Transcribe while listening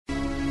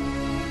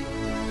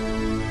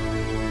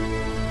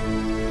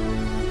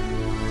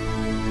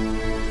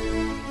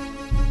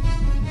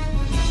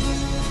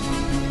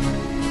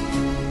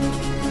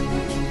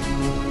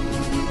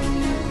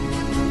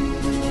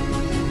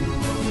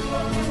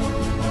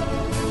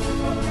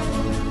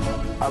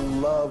I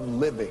love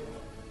living.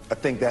 I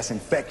think that's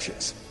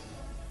infectious.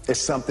 It's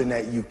something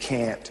that you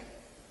can't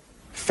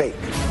fake.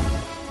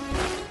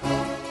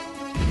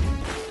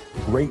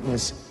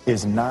 Greatness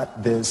is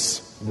not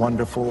this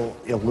wonderful,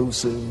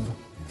 elusive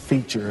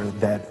feature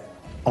that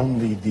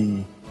only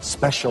the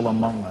special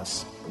among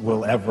us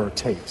will ever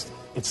taste.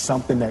 It's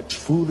something that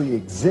truly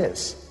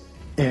exists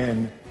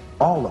in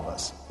all of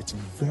us. It's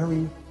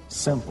very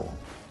simple.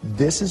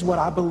 This is what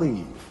I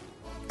believe,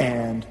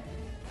 and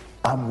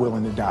I'm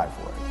willing to die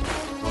for it.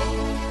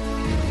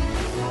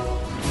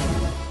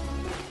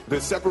 The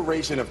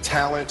separation of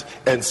talent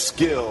and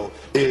skill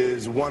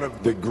is one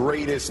of the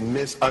greatest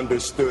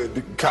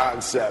misunderstood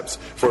concepts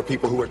for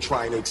people who are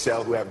trying to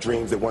excel, who have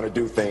dreams, that want to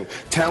do things.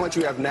 Talent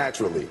you have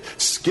naturally.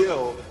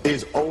 Skill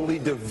is only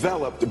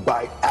developed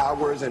by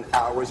hours and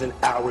hours and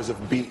hours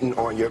of beating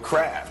on your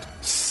craft.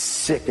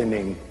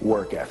 Sickening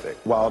work ethic.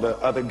 While the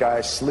other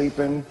guy's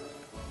sleeping,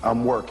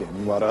 I'm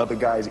working. While the other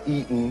guy's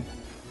eating,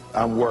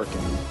 I'm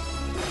working.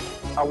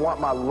 I want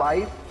my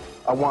life,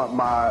 I want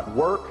my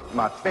work,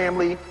 my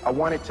family, I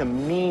want it to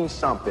mean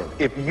something.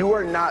 If you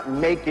are not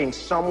making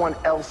someone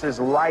else's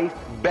life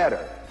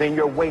better, then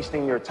you're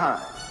wasting your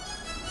time.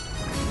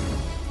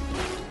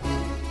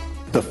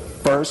 The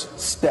first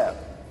step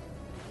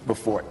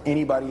before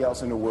anybody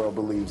else in the world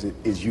believes it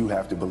is you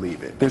have to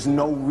believe it. There's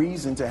no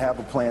reason to have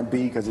a plan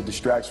B because it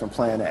distracts from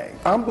plan A.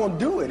 I'm going to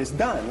do it. It's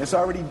done. It's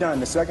already done.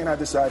 The second I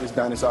decide it's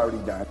done, it's already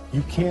done.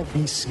 You can't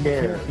be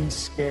scared. You can't be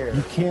scared.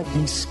 You can't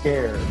be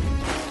scared.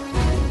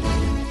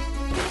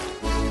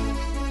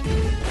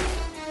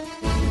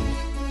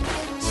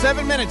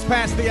 7 minutes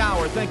past the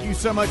hour. Thank you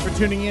so much for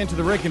tuning in to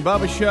the Rick and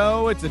Bubba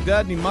Show. It's a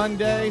Dudney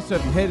Monday, so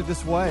if you're headed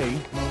this way, you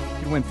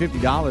can win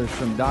 $50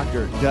 from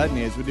Dr.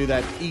 Dudney, as we do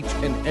that each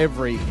and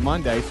every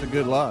Monday, so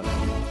good luck.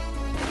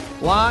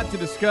 A lot to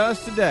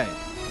discuss today.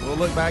 We'll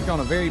look back on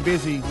a very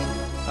busy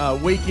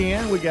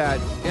weekend. We got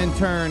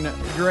intern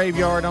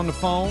Graveyard on the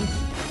phones.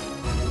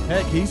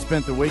 Heck, he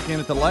spent the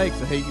weekend at the lake,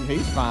 so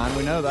he's fine.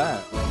 We know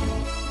that.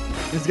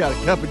 He's got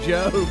a cup of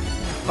joe,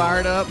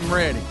 fired up and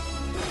ready.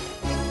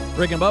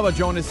 Rick and Bubba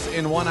join us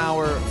in 1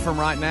 hour from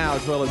right now,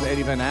 as well as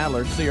Eddie Van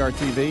Adler.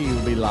 CRTV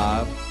will be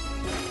live.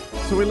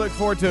 So we look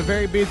forward to a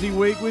very busy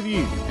week with you.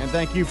 And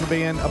thank you for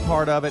being a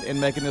part of it and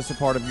making this a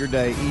part of your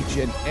day each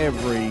and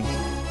every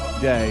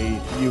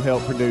day you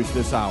help produce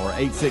this hour.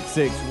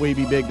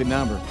 866-WE-BE-BIG, the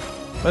number.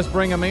 Let's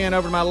bring him in.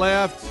 Over to my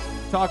left,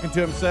 talking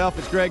to himself,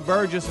 it's Greg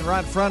Burgess. And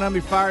right in front of me,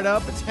 fired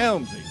up, it's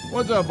Helmsy.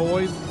 What's up,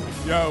 boys?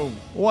 Yo.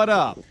 What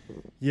up?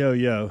 Yo,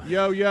 yo.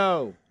 Yo,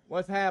 yo.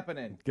 What's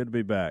happening? Good to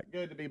be back.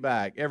 Good to be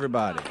back,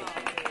 everybody.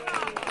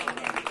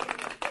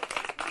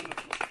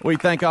 We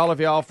thank all of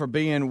y'all for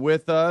being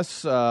with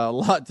us. A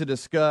lot to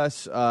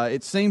discuss.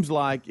 It seems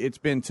like it's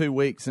been 2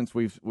 weeks since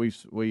we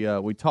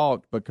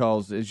talked,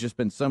 because there's just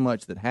been so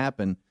much that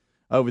happened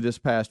over this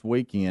past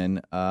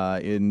weekend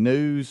in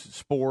news,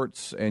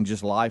 sports, and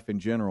just life in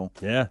general.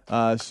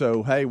 Yeah.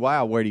 So hey,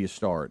 wow, where do you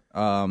start?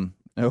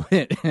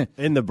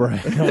 In the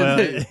break. Well,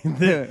 in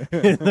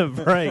the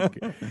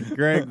break,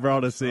 Greg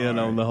brought us in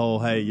on the whole,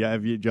 hey,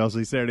 did y'all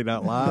see Saturday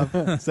Night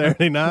Live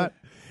Saturday night?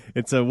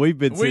 And so we've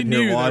been sitting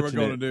here watching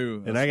it.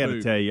 And I got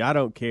to tell you, I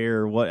don't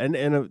care what,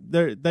 and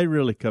they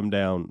really come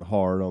down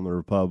hard on the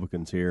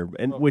Republicans here,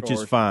 and which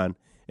is fine.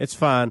 It's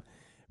fine.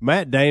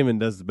 Matt Damon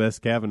does the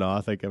best Kavanaugh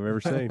I think I've ever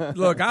seen.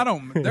 Look,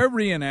 they're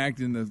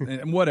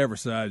reenacting whatever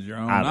side you're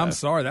on. I'm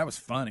sorry, that was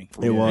funny.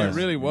 It was. It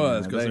really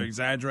was, because they're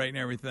exaggerating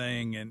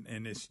everything,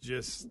 and it's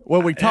just.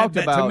 Well, we talked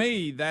about. To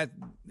me,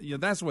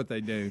 that's what they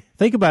do.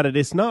 Think about it.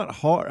 It's not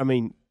hard. I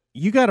mean,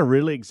 you got to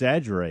really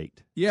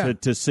exaggerate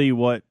to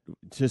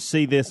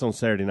see this on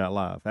Saturday Night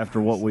Live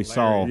after what we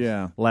saw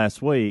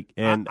last week.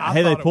 And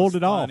they pulled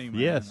it off. Man.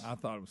 Yes. I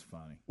thought it was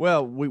funny.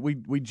 Well,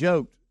 we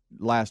joked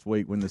last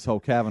week when this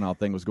whole Kavanaugh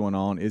thing was going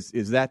on,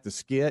 is that the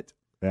skit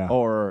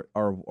or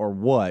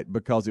what?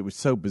 Because it was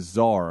so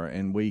bizarre,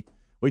 and we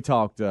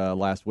talked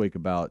last week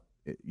about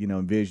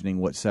envisioning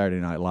what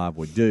Saturday Night Live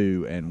would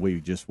do, and we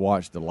just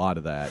watched a lot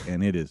of that,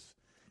 and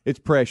it's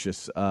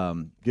precious.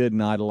 Good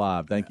night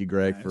alive. Thank you,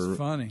 Greg,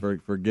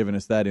 for giving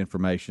us that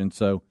information.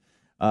 So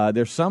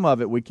there's some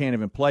of it we can't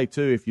even play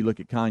too. If you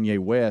look at Kanye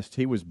West,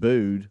 he was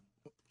booed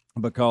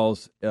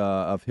because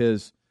of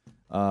his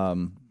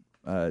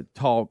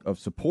talk of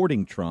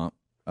supporting Trump.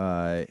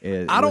 I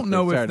don't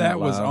know if that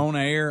was on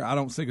air. I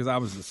don't see, because I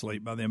was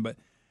asleep by then. But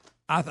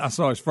I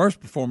saw his first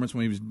performance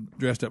when he was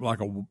dressed up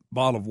like a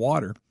bottle of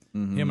water,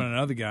 him and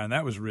another guy, and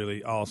that was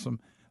really awesome.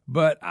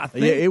 But I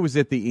think it was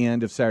at the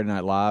end of Saturday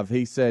Night Live.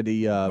 He said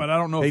he. But I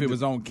don't know if it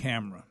was on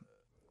camera.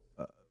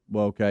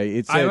 Well, okay,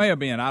 It may have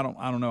been. I don't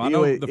know. I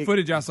know the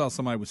footage I saw,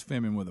 somebody was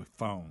filming with a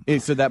phone.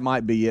 So that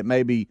might be it.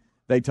 Maybe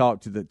they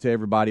talked to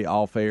everybody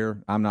off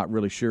air. I'm not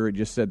really sure. It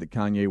just said that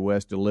Kanye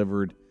West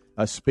delivered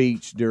a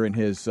speech during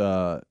his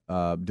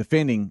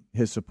defending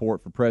his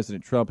support for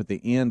President Trump at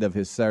the end of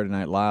his Saturday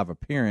Night Live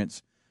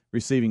appearance,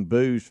 receiving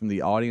boos from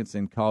the audience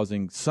and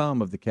causing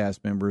some of the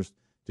cast members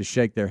to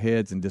shake their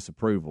heads in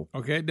disapproval.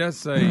 Okay, it does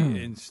say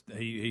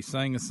he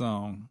sang a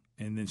song,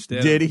 And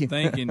instead of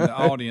thanking the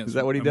audience Is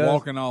that what he and does?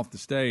 walking off the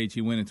stage,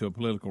 he went into a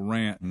political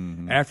rant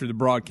after the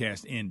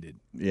broadcast ended.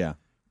 Yeah.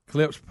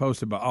 Clips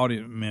posted by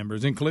audience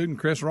members, including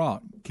Chris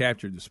Rock,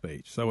 captured the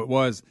speech. So it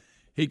was,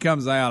 he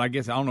comes out, I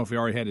guess, I don't know if he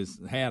already had his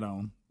hat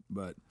on,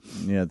 but.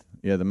 Yeah,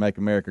 the Make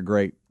America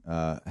Great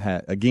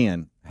hat.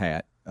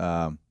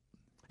 And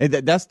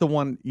that's the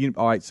one,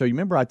 all right, so you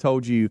remember I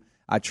told you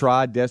I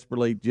tried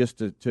desperately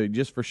just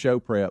for show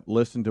prep,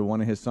 listen to one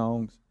of his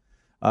songs?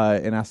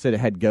 And I said it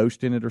had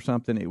Ghost in it or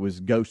something. It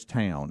was Ghost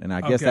Town, and I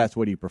guess that's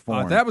what he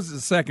performed. That was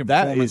the second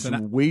That performance. is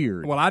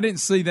weird. Well, I didn't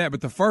see that, but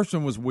the first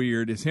one was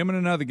weird. It's him and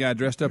another guy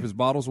dressed up as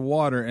bottles of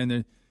water, and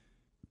then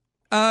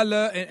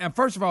and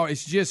first of all,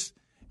 it's just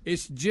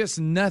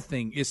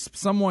nothing. It's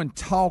someone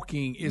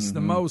talking. It's the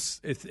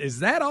most. Is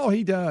that all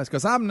he does?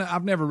 Because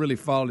I've never really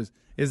followed his.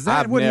 Is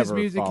that what his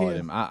music is?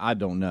 Him. I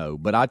don't know,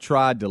 but I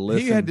tried to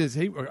listen. He had this.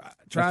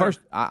 First,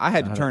 I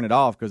had to turn it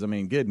off because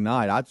good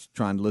night. I was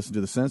trying to listen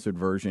to the censored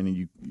version, and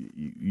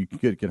you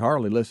could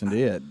hardly listen to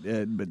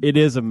it. But it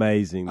is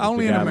amazing.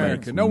 Only in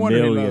America. No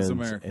wonder he loves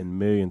America. And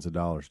millions of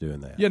dollars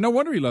doing that. Yeah, no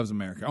wonder he loves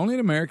America. Only in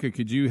America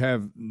could you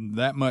have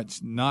that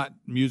much not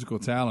musical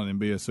talent and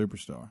be a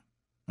superstar.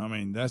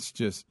 That's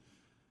just.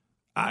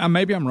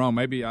 Maybe I'm wrong.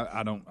 Maybe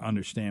I don't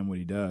understand what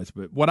he does.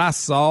 But what I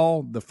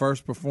saw, the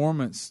first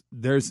performance,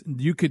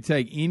 you could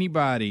take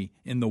anybody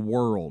in the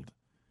world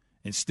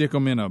and stick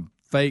them in a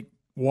fake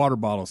water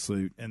bottle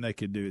suit, and they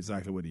could do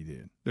exactly what he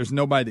did. There's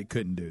nobody that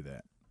couldn't do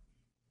that.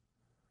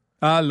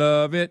 I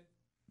love it.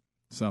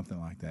 Something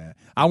like that.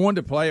 I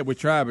wanted to play it. We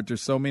tried, but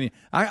there's so many.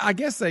 I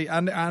guess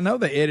I know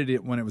they edited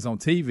it when it was on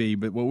TV,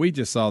 but what we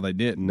just saw, they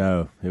didn't.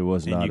 No, it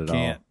was not at all. You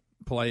can't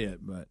play it,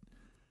 but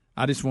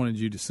I just wanted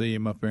you to see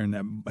him up there in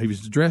that. He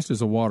was dressed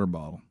as a water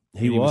bottle.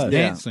 He was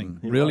dancing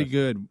really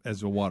good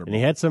as a water bottle. And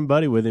he had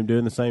somebody with him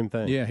doing the same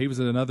thing. Yeah, he was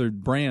another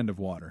brand of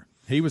water.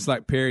 He was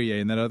like Perrier,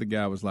 and that other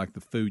guy was like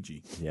the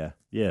Fuji. Yeah.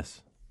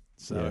 Yes.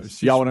 So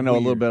yes. Y'all want to know a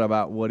little bit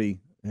about what he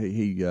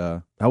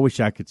I wish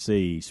I could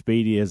see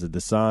Speedy as a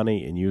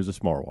Dasani and you as a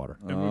Smart Water.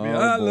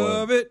 I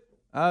love it.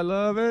 I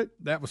love it.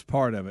 That was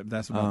part of it.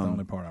 That's about the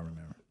only part I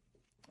remember.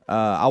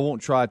 I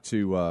won't try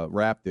to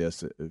wrap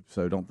this,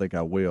 so don't think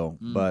I will.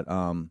 But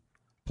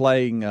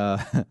playing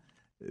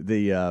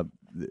the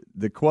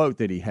quote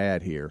that he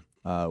had here,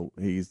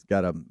 he's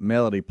got a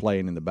melody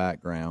playing in the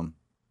background.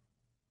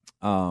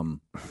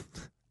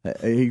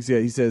 He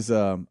says,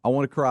 "I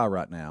want to cry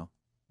right now,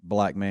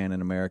 black man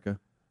in America,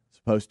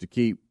 supposed to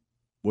keep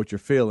what you're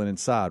feeling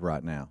inside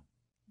right now."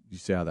 You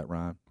see how that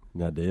rhymed?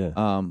 I did.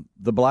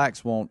 The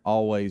blacks won't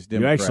always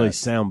Democrats. You actually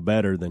sound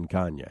better than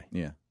Kanye.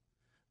 Yeah.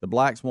 The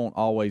blacks won't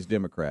always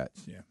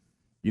Democrats. Yeah.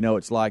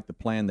 It's like the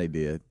plan they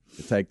did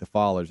to take the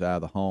fathers out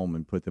of the home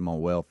and put them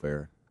on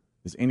welfare.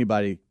 Does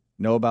anybody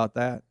know about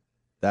that?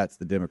 That's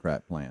the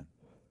Democrat plan.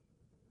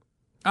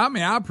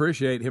 I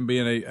appreciate him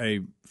being a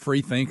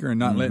free thinker and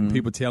not letting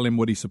people tell him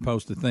what he's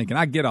supposed to think. And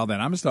I get all that.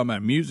 I'm just talking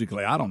about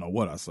musically. I don't know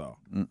what I saw.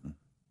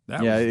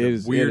 That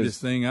was the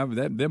weirdest thing.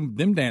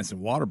 Them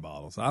dancing water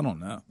bottles. I don't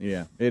know.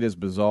 Yeah, it is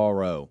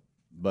bizarro.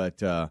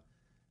 But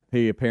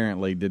he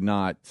apparently did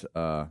not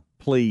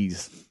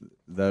please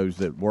those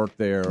that work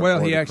there. Well,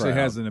 he actually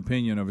has an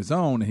opinion of his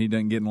own, and he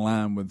doesn't get in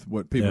line with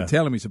what people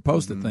tell him he's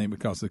supposed to think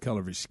because of the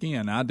color of his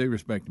skin. I do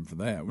respect him for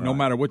that, no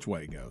matter which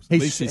way it goes. At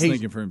least he's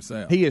thinking for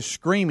himself. He is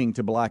screaming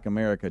to black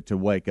America to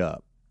wake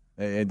up.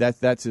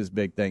 That's his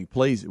big thing.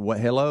 Please,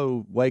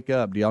 hello, wake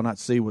up. Do y'all not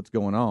see what's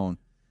going on?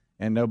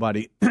 And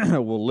nobody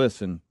will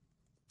listen.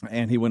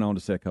 And he went on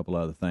to say a couple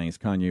other things.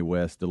 Kanye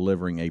West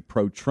delivering a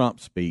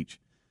pro-Trump speech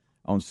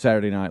on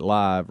Saturday Night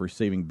Live,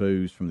 receiving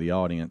boos from the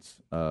audience,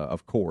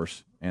 of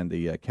course, and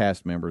the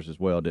cast members as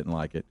well didn't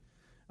like it.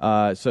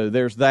 So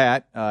there's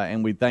that,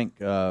 and we thank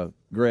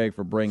Greg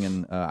for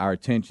bringing our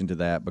attention to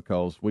that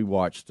because we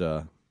watched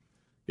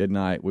Good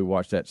Night. We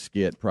watched that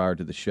skit prior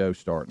to the show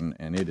starting,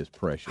 and it is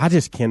precious. I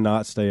just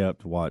cannot stay up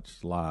to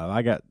watch live.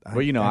 I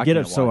get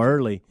up so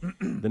early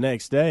the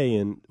next day,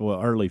 and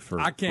early for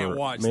I can't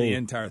watch the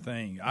entire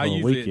thing. I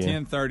usually at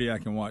 10:30 I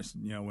can watch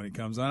when it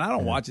comes on. I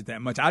don't watch it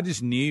that much. I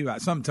just knew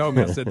something told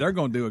me. I said they're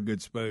going to do a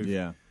good spoof.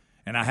 Yeah,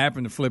 and I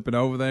happened to flip it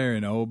over there,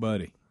 and oh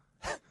buddy.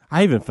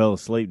 I even fell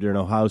asleep during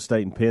Ohio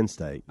State and Penn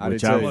State,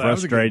 which I'm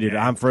frustrated.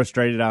 I'm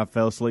frustrated I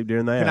fell asleep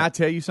during that. Can I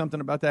tell you something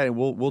about that? And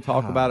we'll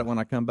talk about it when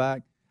I come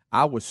back.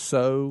 I was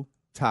so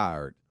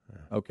tired,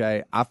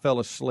 okay? I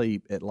fell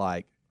asleep at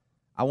I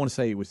want to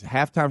say it was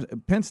halftime.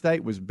 Penn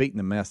State was beating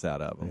the mess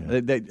out of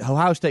them. Yeah.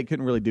 Ohio State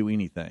couldn't really do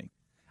anything.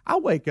 I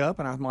wake up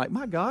and I'm like,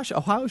 my gosh,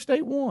 Ohio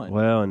State won.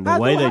 Well, and the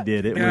way they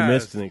did it, we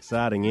missed an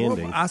exciting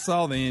ending. I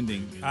saw the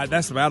ending.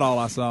 That's about all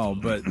I saw,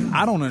 but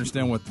I don't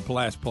understand what the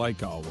last play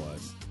call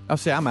was. Oh,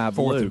 see, I'm out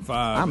 4th and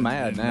 5. I'm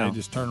mad now. They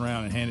just turn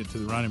around and hand it to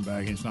the running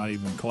back, and it's not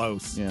even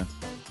close. Yeah.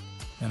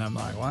 And I'm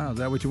like, wow, is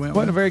that what you went with?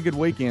 Wasn't a very good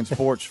weekend,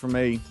 sports, for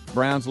me.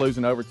 Browns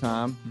losing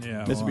overtime.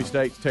 Yeah, Mississippi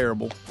State's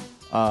terrible.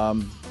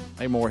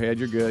 Hey, Moorhead,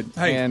 you're good.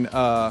 Hey, and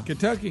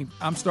Kentucky,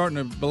 I'm starting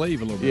to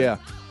believe a little bit. Yeah.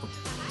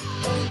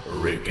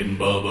 Rick and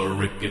Bubba,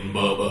 Rick and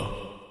Bubba.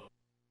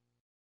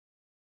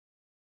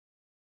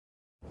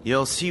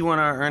 You'll see when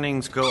our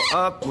earnings go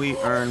up, we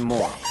earn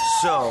more.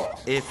 So,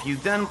 if you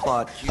then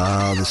plot...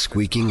 the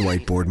squeaking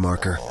whiteboard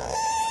marker.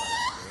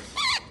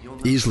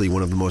 Easily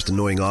one of the most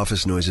annoying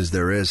office noises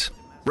there is.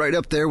 Right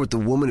up there with the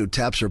woman who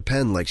taps her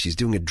pen like she's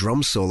doing a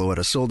drum solo at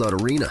a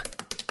sold-out arena.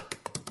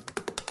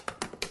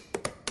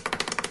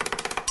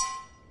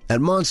 At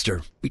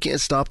Monster, we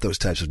can't stop those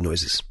types of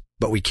noises,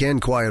 but we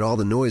can quiet all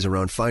the noise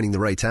around finding the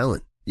right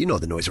talent. You know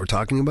the noise we're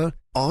talking about.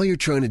 All you're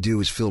trying to do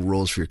is fill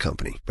roles for your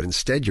company, but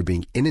instead you're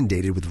being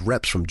inundated with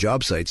reps from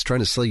job sites trying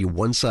to sell you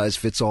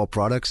one-size-fits-all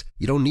products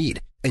you don't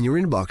need, and your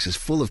inbox is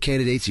full of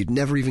candidates you'd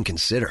never even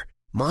consider.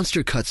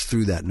 Monster cuts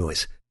through that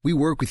noise. We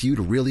work with you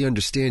to really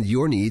understand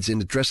your needs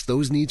and address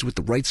those needs with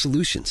the right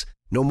solutions.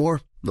 No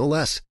more, no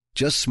less.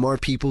 Just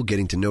smart people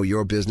getting to know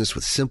your business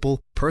with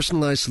simple,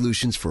 personalized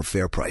solutions for a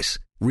fair price.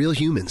 Real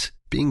humans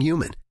being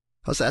human.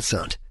 How's that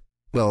sound?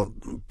 Well,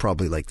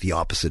 probably like the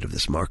opposite of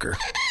this marker.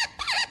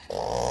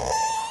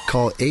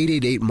 Call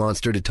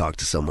 888-MONSTER to talk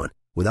to someone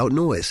without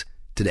noise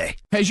today.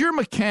 Has your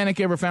mechanic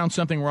ever found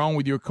something wrong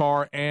with your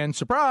car and,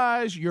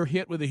 surprise, you're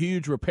hit with a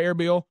huge repair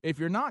bill? If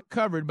you're not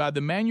covered by the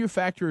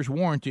manufacturer's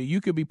warranty,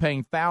 you could be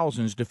paying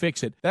thousands to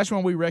fix it. That's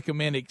when we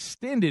recommend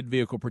extended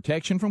vehicle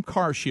protection from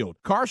CarShield.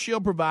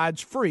 CarShield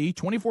provides free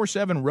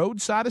 24/7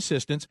 roadside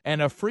assistance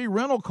and a free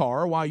rental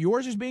car while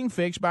yours is being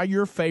fixed by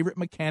your favorite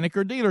mechanic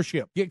or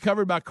dealership. Get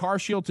covered by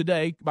CarShield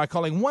today by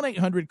calling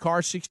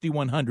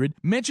 1-800-CAR-6100.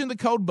 Mention the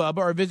code BUBBA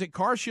or visit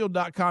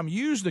carshield.com.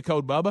 Use the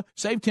code BUBBA.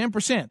 Save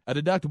 10%. A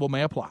deductible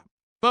may apply.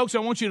 Folks, I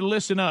want you to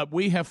listen up.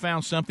 We have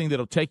found something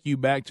that'll take you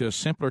back to a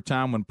simpler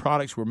time when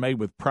products were made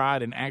with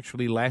pride and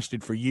actually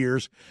lasted for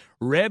years.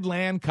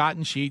 Redland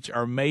cotton sheets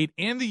are made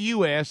in the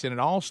U.S., and it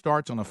all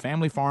starts on a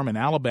family farm in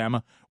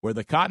Alabama where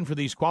the cotton for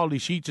these quality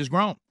sheets is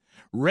grown.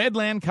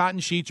 Redland cotton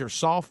sheets are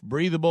soft,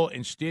 breathable,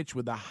 and stitched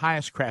with the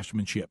highest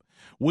craftsmanship.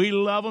 We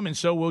love them, and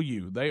so will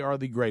you. They are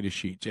the greatest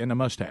sheets and a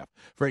must-have.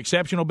 For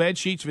exceptional bed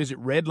sheets, visit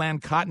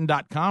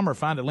redlandcotton.com or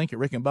find a link at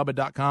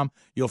rickandbubba.com.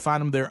 You'll find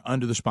them there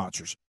under the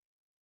sponsors.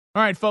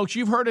 All right, folks,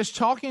 you've heard us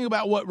talking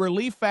about what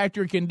Relief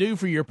Factor can do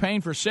for your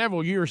pain for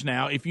several years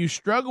now. If you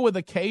struggle with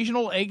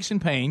occasional aches and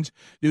pains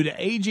due to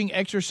aging,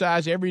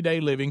 exercise,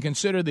 everyday living,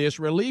 consider this.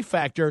 Relief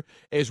Factor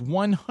is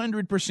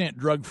 100%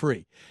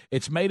 drug-free.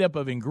 It's made up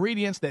of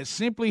ingredients that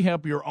simply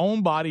help your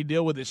own body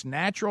deal with its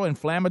natural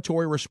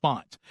inflammatory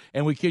response.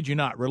 And we kid you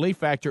not, Relief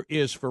Factor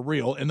is for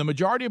real. And the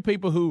majority of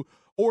people who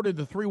ordered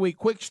the 3-week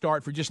quick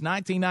start for just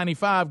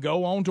 $19.95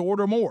 go on to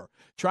order more.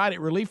 Try it at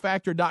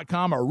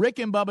ReliefFactor.com or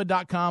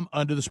rickandbubba.com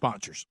under the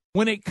sponsors.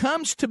 When it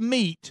comes to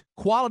meat,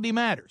 quality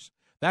matters.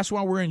 That's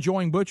why we're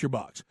enjoying Butcher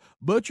Box.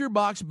 Butcher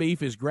Box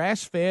beef is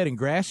grass-fed and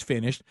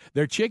grass-finished.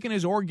 Their chicken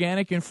is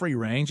organic and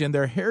free-range, and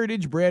their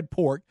heritage-bred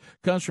pork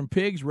comes from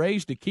pigs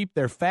raised to keep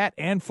their fat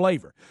and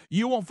flavor.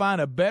 You won't find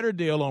a better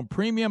deal on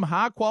premium,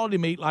 high-quality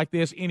meat like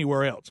this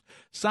anywhere else.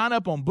 Sign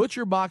up on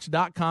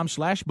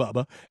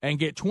ButcherBox.com/Bubba and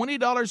get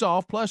 $20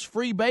 off plus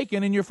free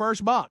bacon in your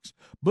first box.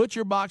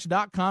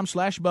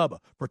 ButcherBox.com/Bubba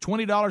for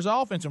 $20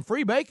 off and some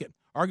free bacon.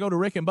 Or go to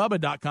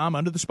rickandbubba.com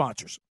under the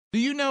sponsors. Do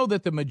you know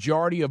that the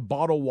majority of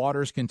bottled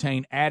waters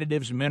contain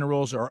additives,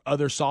 minerals, or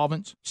other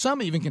solvents?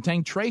 Some even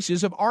contain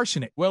traces of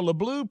arsenic. Well,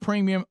 LeBlue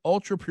Premium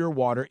Ultra Pure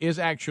Water is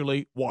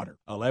actually water.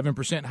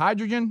 11%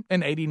 hydrogen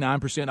and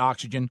 89%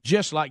 oxygen,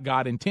 just like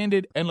God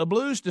intended. And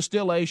LeBlue's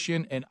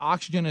distillation and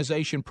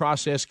oxygenization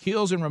process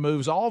kills and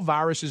removes all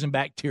viruses and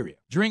bacteria.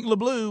 Drink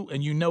LeBlue,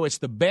 and you know it's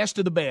the best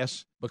of the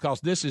best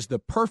because this is the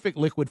perfect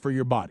liquid for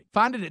your body.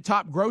 Find it at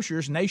top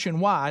grocers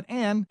nationwide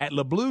and at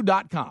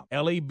lebleu.com,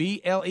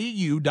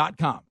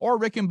 LEBLEU.com, or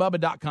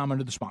rickandbubba.com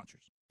under the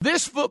sponsors.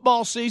 This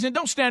football season,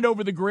 don't stand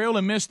over the grill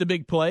and miss the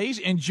big plays.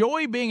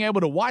 Enjoy being able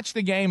to watch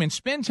the game and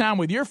spend time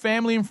with your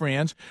family and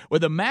friends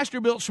with a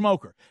Masterbuilt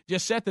smoker.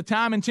 Just set the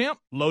time and temp,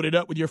 load it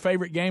up with your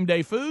favorite game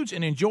day foods,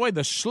 and enjoy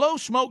the slow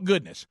smoke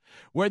goodness.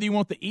 Whether you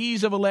want the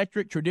ease of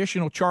electric,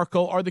 traditional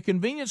charcoal, or the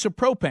convenience of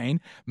propane,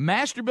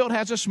 Masterbuilt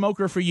has a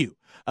smoker for you.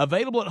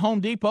 Available at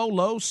Home Depot,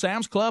 Lowe's,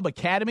 Sam's Club,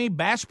 Academy,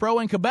 Bass Pro,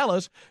 and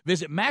Cabela's.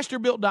 Visit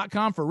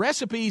Masterbuilt.com for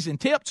recipes and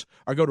tips,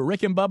 or go to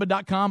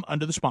rickandbubba.com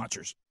under the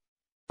sponsors.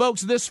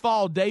 Folks, this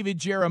fall, David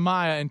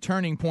Jeremiah and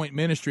Turning Point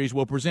Ministries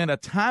will present a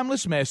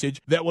timeless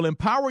message that will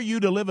empower you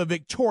to live a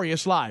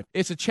victorious life.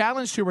 It's a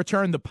challenge to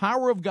return the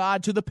power of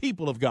God to the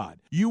people of God.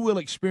 You will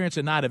experience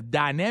a night of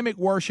dynamic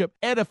worship,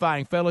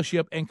 edifying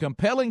fellowship, and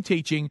compelling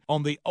teaching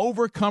on the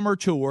Overcomer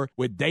Tour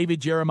with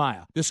David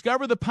Jeremiah.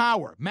 Discover the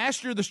power,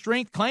 master the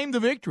strength, claim the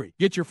victory.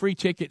 Get your free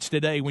tickets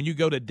today when you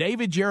go to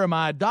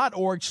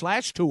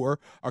davidjeremiah.org/tour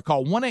or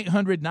call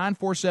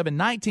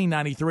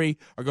 1-800-947-1993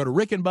 or go to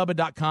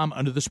rickandbubba.com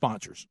under the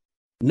sponsors.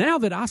 Now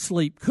that I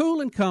sleep cool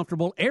and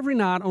comfortable every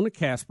night on a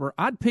Casper,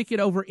 I'd pick it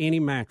over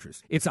any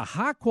mattress. It's a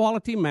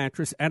high-quality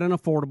mattress at an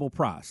affordable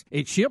price.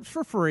 It ships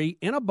for free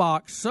in a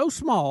box so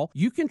small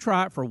you can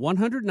try it for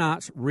 100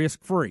 nights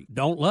risk-free.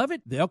 Don't love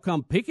it? They'll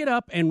come pick it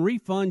up and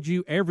refund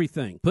you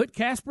everything. Put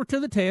Casper to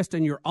the test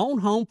in your own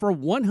home for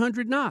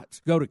 100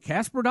 nights. Go to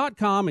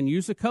Casper.com and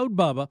use the code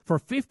BUBBA for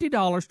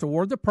 $50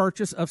 toward the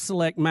purchase of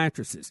select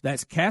mattresses.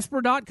 That's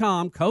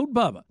Casper.com, code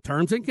BUBBA.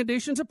 Terms and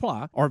conditions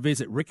apply, or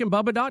visit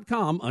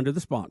rickandbubba.com under the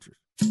sponsors.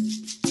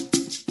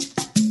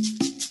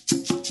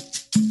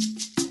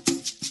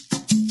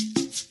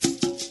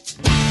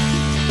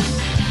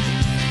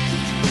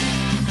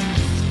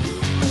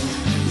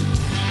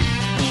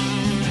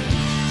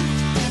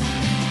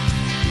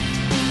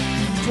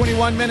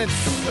 21 minutes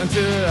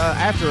until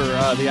after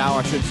the hour,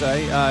 I should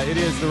say. It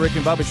is the Rick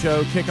and Bubba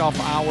Show. Kickoff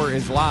hour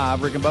is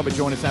live. Rick and Bubba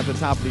join us at the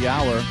top of the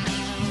hour,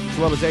 as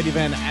well as Eddie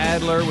Van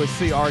Adler with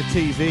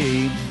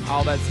CRTV.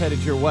 All that's headed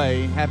your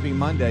way. Happy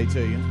Monday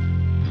to you.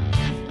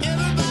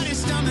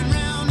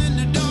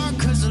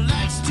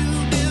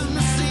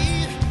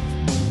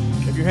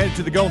 If you're headed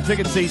to the Golden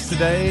Ticket seats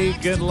today,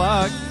 good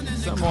luck.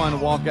 Someone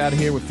walk out of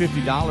here with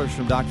 $50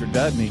 from Dr.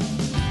 Dudney.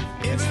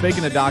 And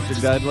speaking of Dr.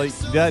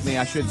 Dudney,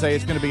 I should say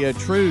it's going to be a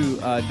true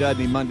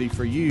Dudney Monday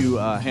for you,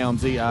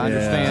 Helmsy. I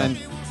understand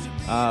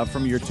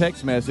from your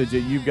text message that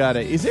you've got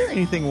a. Is there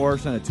anything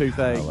worse than a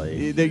toothache?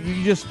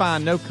 You just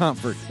find no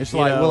comfort. It's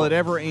like, will it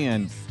ever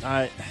end?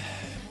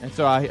 And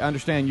so I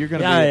understand you're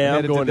going to be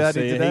headed to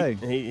Dudney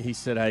today. He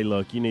said, "Hey,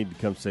 look, you need to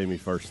come see me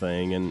first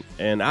thing."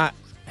 And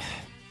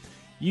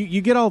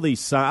you get all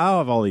these. I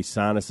have all these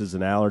sinuses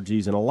and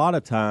allergies, and a lot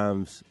of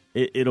times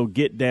it'll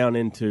get down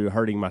into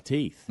hurting my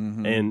teeth,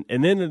 and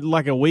then in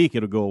like a week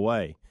it'll go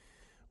away.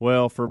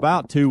 Well, for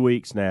about 2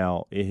 weeks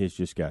now, it has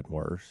just gotten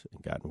worse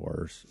and gotten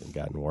worse and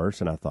gotten worse,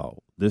 and I thought,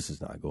 this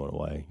is not going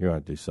away. You're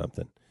going to do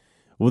something.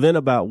 Well, then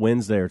about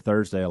Wednesday or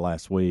Thursday of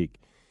last week,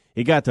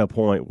 it got to a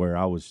point where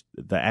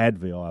the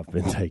Advil I've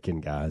been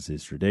taking, guys,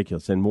 is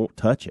ridiculous, and won't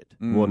touch it.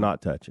 Will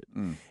not touch it.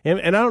 And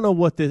I don't know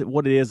what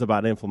it is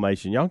about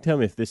inflammation. Y'all tell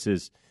me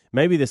if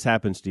maybe this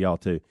happens to y'all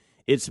too.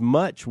 It's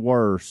much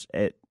worse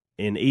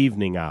in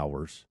evening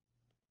hours,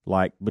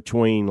 like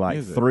between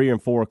 3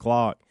 and 4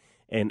 o'clock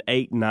and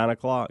 8 and 9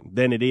 o'clock,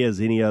 than it is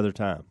any other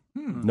time.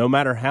 No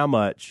matter how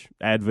much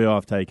Advil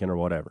I've taken or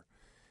whatever.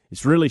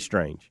 It's really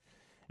strange.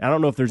 I don't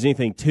know if there's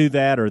anything to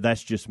that or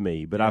that's just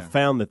me, but I've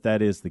found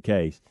that is the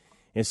case.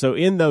 And so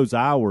in those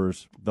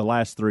hours, the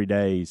last 3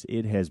 days,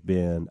 it has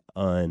been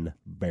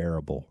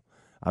unbearable.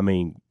 I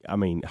mean,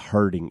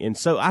 hurting. And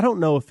so I don't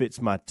know if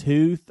it's my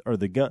tooth or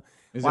the gum.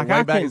 Is it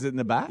way back? Is it in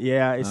the back?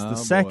 Yeah, it's the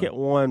second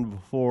one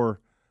before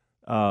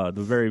the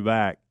very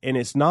back. And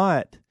it's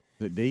not.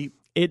 Is it deep?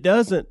 It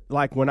doesn't,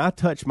 like when I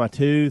touch my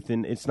tooth,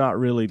 and it's not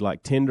really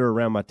like tender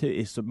around my tooth.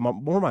 It's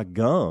more my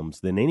gums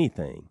than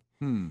anything.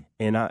 And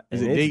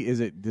is it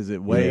deep? Does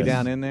it way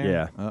down in there?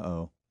 Yeah.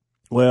 Uh-oh.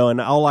 Well,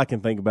 and all I can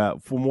think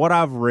about, from what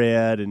I've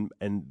read and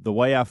the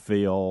way I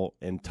feel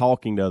and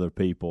talking to other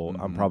people,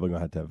 I'm probably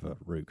going to have a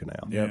root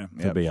canal,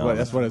 to be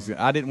honest. That's what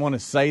I didn't want to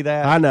say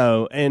that. I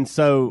know. And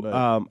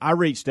so I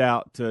reached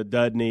out to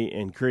Dudney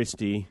and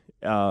Christy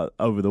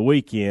over the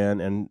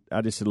weekend, and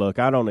I just said, look,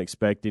 I don't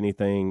expect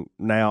anything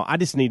now. I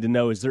just need to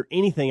know, is there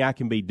anything I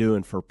can be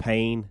doing for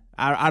pain?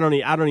 I don't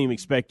even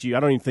expect you. I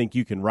don't even think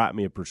you can write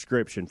me a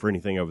prescription for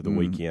anything over the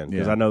weekend,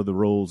 because I know the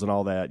rules and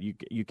all that.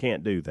 You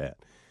can't do that.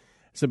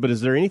 So, but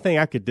is there anything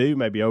I could do,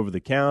 maybe over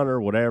the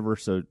counter, whatever?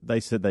 So they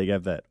said they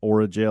have that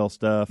Oragel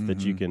stuff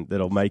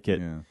that'll make it.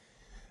 Yeah.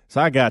 So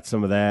I got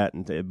some of that,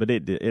 but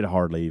it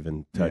hardly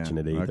even touching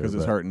it either, because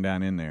it's hurting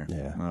down in there.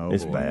 Yeah,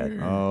 it's bad.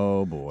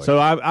 Oh boy. So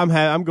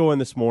I'm going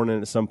this morning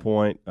at some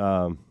point,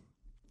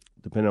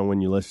 depending on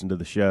when you listen to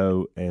the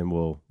show, and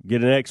we'll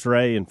get an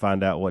X-ray and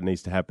find out what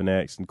needs to happen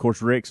next. And of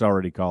course, Rick's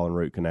already calling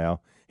root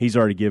canal. He's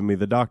already given me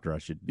the doctor I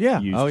should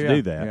use to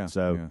do that. Yeah.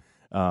 So.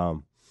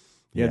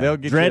 Yeah, they'll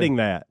get dreading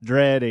that.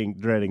 Yeah,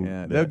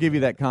 they'll give you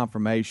that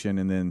confirmation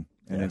and then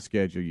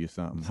schedule you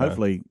something. So,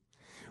 hopefully.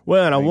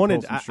 Well,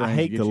 and I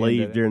hate to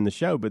leave during the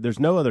show, but there's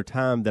no other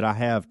time that I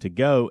have to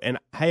go. And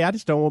hey, I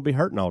just don't want to be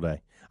hurting all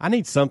day. I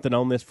need something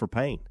on this for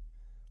pain.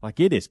 Like,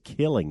 it is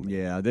killing me.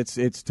 Yeah,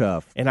 it's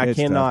tough. And I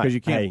cannot,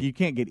 because you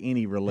can't get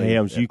any relief.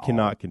 Hams, you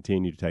cannot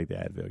continue to take the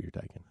Advil you're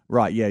taking.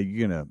 Right? Yeah,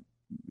 you're gonna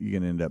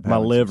end up. My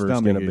liver is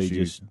going to be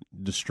just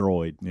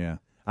destroyed. Yeah.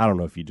 I don't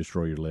know if you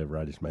destroy your liver.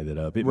 I just made that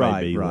up. It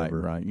may be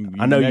liver. Right.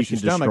 I know you can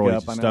destroy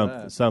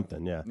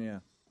something. Yeah. Yeah.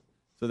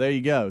 So there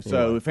you go.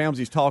 So if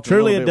Helmsy's talking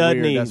truly a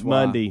Dudney weird,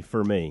 Monday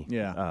for me.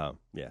 Yeah.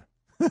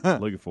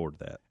 Looking forward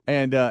to that.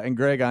 And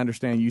Greg, I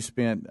understand you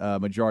spent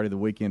majority of the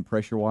weekend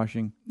pressure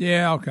washing.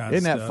 Yeah, all kinds.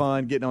 Isn't of that stuff.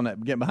 fun?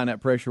 Getting behind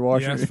that pressure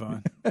washer. Yeah,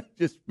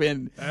 it's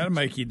fun. That'll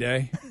make your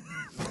day.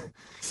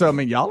 So I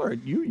mean,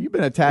 you've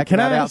been attacking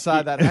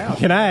outside that house.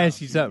 Can I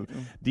ask you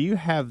something? Do you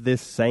have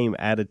this same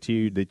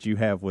attitude that you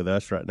have with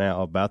us right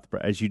now about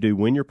as you do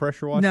when you're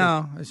pressure washing?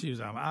 No, that's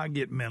usually I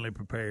get mentally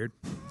prepared.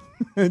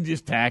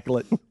 Just tackle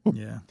it.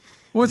 Yeah.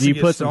 Once do you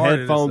put some started,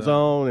 headphones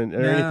on and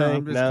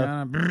everything?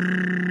 I'm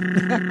just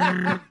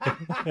kind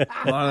of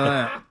a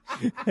lot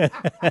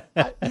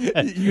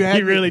of You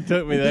You really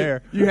took me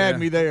there. You had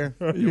me there.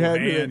 You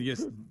had me.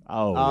 Just,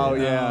 Oh,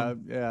 yeah.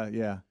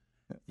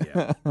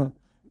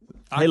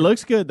 It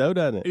looks good though,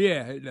 doesn't it?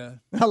 yeah, it does.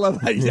 I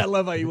love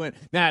how you went.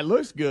 Now it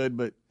looks good,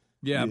 but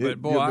Yeah,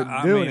 but boy,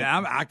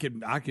 I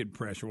could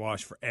pressure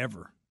wash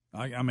forever.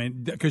 I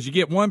mean, because you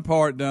get one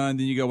part done,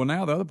 then you go, well,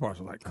 now the other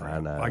parts are like crap. I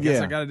know. I guess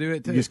Yeah. I got to do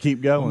it too. You just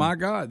keep going. Oh my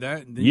God,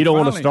 You don't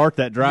want to start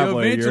that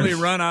driveway. You eventually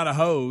run out of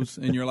hose,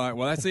 and you're like,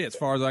 well, that's it as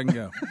far as I can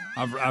go.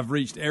 I've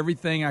reached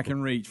everything I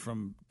can reach,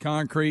 from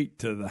concrete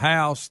to the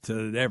house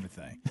to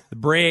everything, the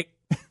brick,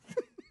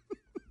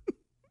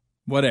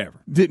 whatever.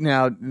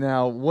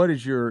 Now, what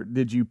is your?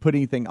 Did you put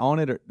anything on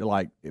it, or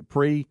like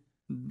pre?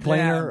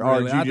 Cleaner,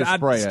 or did you just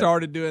spray it? I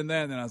started doing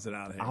that, and then I said,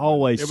 "I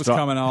always it was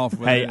coming off."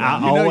 With Hey, it.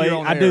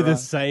 I do the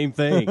same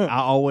thing. I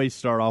always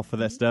start off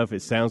with that stuff.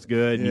 It sounds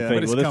good. And you think,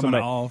 but it's well, this will coming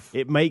make off.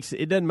 It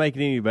doesn't make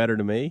it any better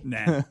to me.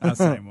 Nah, I'm the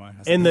same way.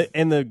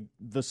 And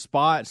the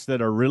spots that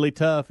are really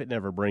tough, it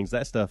never brings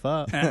that stuff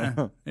up.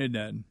 It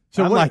doesn't.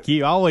 So I'm like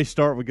you. I always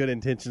start with good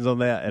intentions on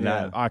that, and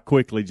I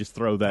quickly just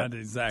throw that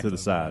to the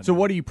side. So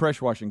what are you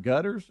pressure washing?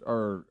 Gutters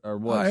or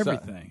what? Oh,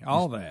 everything,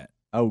 all that.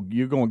 Oh,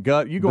 you're going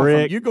brick,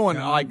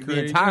 like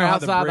the entire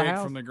outside of the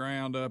house from the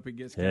ground up. It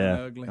gets kind of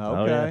ugly.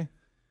 Okay.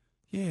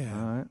 Yeah.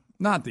 All right.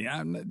 Not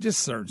just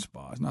certain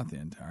spots, not the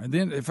entire. And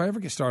then if I ever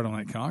get started on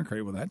that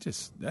concrete, well,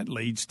 that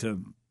leads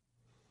to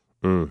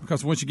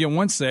because once you get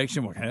one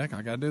section, well, heck,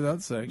 I got to do the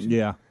other section.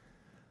 Yeah.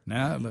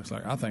 Now it looks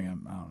like I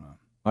don't know.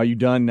 Are you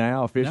done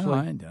now officially? No,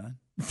 I ain't done.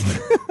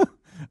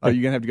 Are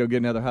you gonna have to go get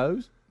another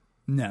hose?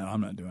 No, I'm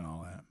not doing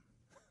all that.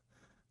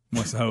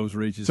 Once the hose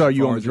reaches. So are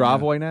you on the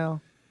driveway now?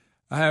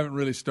 I haven't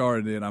really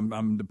started it.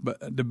 I'm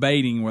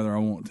debating whether I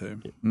want to.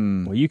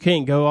 Well, you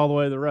can't go all the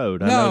way to the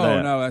road. I know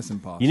that. No, that's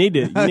impossible. You need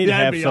to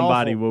have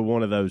somebody awful. with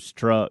one of those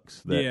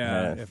trucks.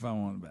 That if I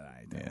want, but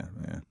I don't.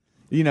 Yeah.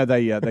 You know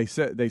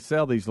they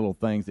sell these little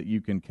things that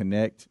you can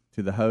connect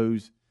to the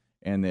hose,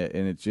 and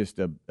it's just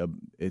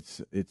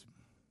it's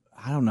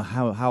I don't know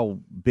how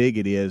big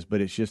it is,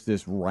 but it's just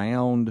this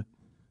round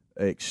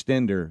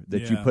extender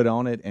that you put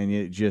on it, and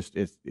you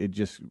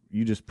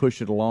just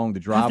push it along the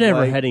driveway. I've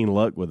never had any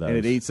luck with those. And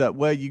it eats up.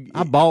 Well,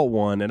 I bought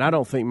one, and I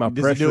don't think my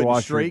pressure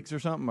washer streaks or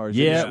something. Or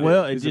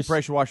is the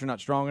pressure washer not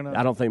strong enough?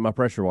 I don't think my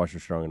pressure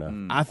washer's strong enough.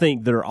 I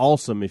think they're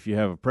awesome if you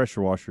have a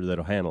pressure washer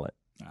that'll handle it.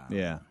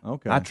 Yeah.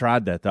 Okay. I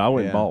tried that though. I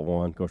went and bought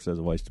one. Of course, that was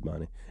a waste of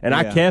money, and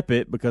I kept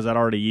it because I'd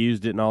already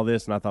used it and all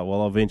this. And I thought,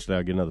 well, eventually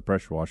I'll get another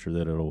pressure washer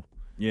that it'll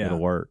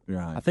work.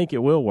 Right. I think it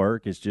will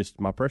work. It's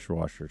just my pressure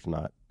washer's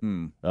not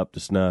up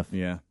to snuff.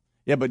 Yeah.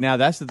 Yeah, but now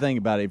that's the thing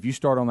about it. If you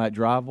start on that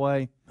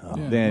driveway,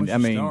 then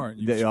let me tell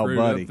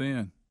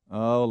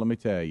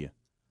you.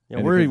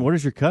 Yeah, what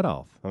is your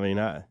cutoff? I mean,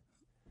 I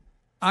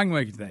can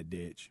make it to that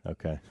ditch.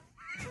 Okay.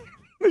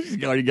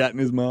 He's already got in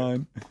his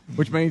mind,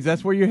 which means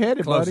that's where you're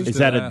headed, buddy. Is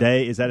that a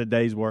day? Is that a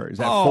day's work? Is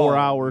that 4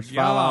 hours, 5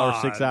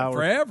 hours, 6 hours?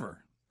 Forever,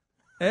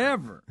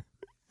 ever.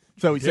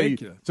 So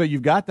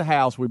you've got the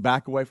house. We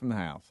back away from the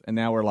house, and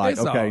now we're like,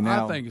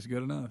 now I think it's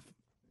good enough.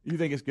 You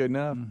think it's good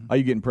enough? Mm-hmm. Are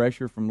you getting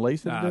pressure from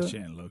Lisa? She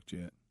ain't looked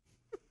yet.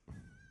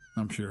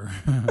 I'm sure.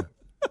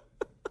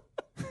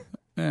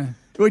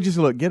 We just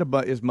get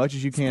as much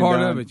as you can part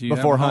done of it. You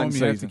before have a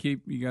hunting home,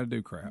 season. You got to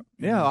do crap.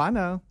 Yeah, I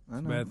know.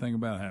 It's the bad thing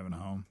about having a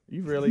home.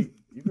 You've really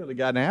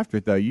gotten after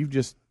it though. You've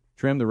just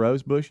trimmed the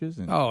rose bushes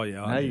and now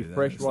you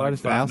fresh water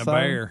the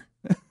outside.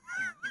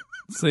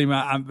 See,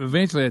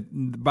 eventually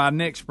by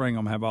next spring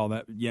I'm gonna have all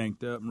that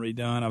yanked up and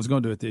redone. I was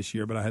going to do it this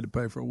year, but I had to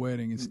pay for a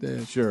wedding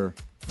instead. Sure,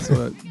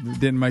 so it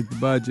didn't make the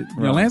budget.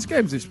 Right.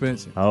 Landscaping's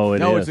expensive. Oh,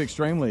 it's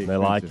extremely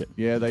expensive. They like it.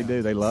 Yeah, they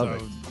do. They love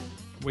it.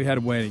 We had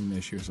a wedding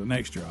this year, so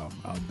next year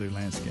I'll do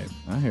landscaping.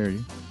 I hear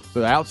you.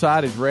 So the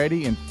outside is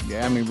ready, and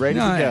ready to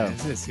go.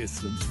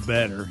 It's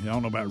better. I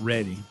don't know about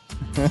ready.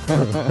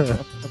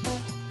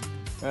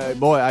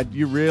 Boy,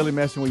 you're really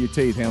messing with your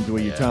teeth, Helmsy,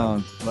 with your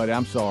tongue, buddy.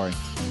 I'm sorry.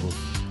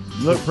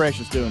 Look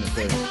precious doing it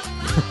too.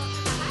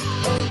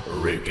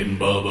 Rick and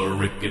Bubba,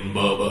 Rick and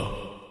Bubba.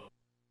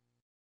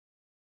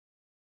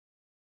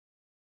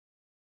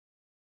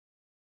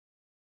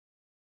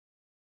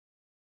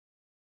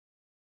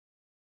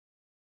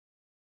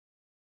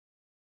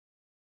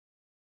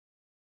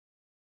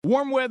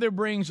 Warm weather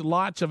brings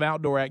lots of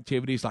outdoor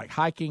activities like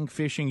hiking,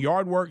 fishing,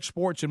 yard work,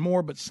 sports, and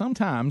more, but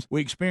sometimes we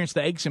experience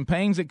the aches and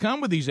pains that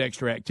come with these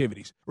extra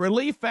activities.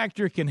 Relief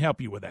Factor can help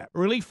you with that.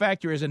 Relief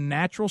Factor is a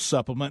natural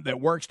supplement that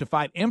works to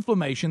fight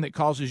inflammation that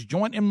causes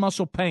joint and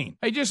muscle pain.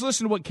 Hey, just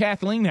listen to what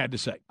Kathleen had to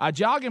say. I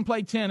jog and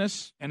play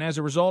tennis, and as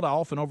a result, I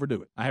often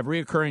overdo it. I have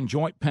reoccurring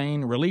joint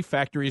pain. Relief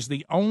Factor is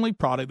the only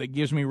product that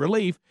gives me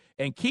relief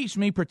and keeps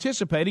me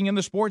participating in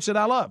the sports that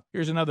I love.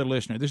 Here's another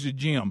listener. This is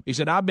Jim. He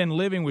said, I've been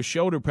living with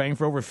shoulder pain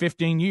for over over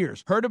 15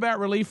 years. Heard about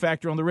Relief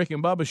Factor on the Rick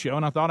and Bubba Show,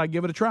 and I thought I'd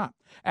give it a try.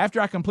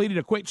 After I completed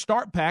a quick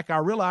start pack, I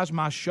realized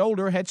my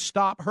shoulder had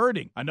stopped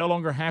hurting. I no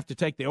longer have to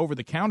take the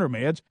over-the-counter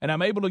meds, and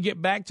I'm able to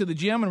get back to the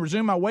gym and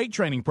resume my weight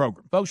training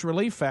program. Folks,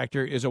 Relief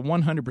Factor is a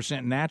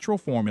 100% natural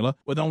formula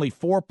with only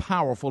 4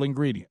 powerful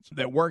ingredients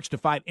that works to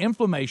fight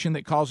inflammation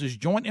that causes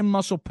joint and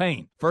muscle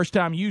pain.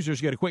 First-time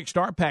users get a quick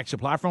start pack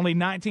supply for only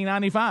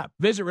 $19.95.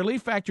 Visit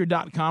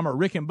ReliefFactor.com or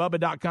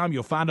RickandBubba.com.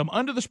 You'll find them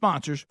under the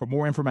sponsors for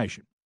more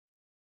information.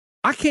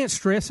 I can't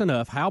stress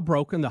enough how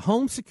broken the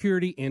home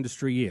security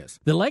industry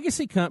is. The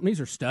legacy companies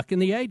are stuck in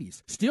the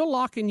 80s, still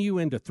locking you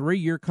into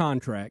 3-year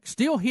contracts,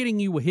 still hitting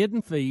you with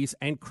hidden fees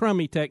and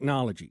crummy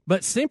technology.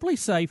 But Simply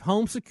Safe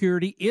Home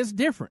Security is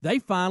different. They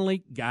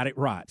finally got it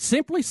right.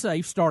 Simply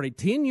Safe started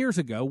 10 years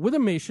ago with a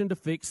mission to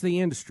fix the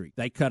industry.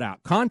 They cut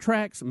out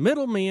contracts,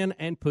 middlemen,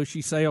 and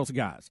pushy sales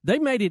guys. They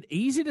made it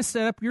easy to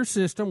set up your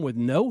system with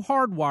no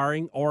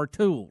hardwiring or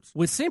tools.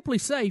 With Simply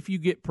Safe, you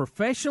get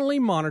professionally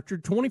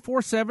monitored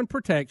 24/7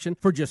 protection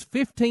for just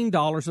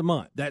 $15 a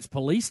month. That's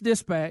police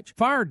dispatch,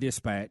 fire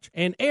dispatch,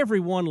 and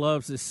everyone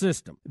loves this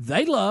system.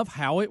 They love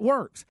how it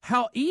works,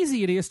 how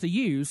easy it is to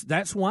use.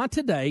 That's why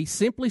today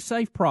Simply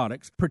Safe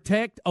products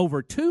protect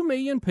over 2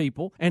 million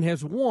people and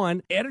has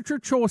won Editor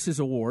Choices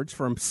Awards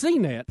from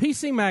CNET,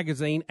 PC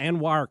Magazine, and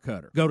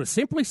Wirecutter. Go to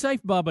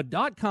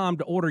simplysafebubba.com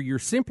to order your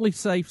Simply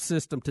Safe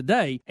system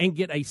today and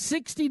get a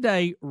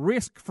 60-day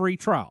risk-free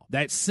trial.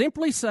 That's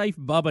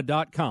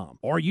simplysafebubba.com.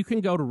 Or you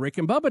can go to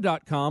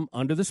rickandbubba.com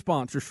under the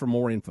sponsors for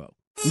more info.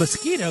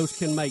 Mosquitoes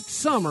can make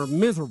summer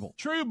miserable.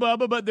 True,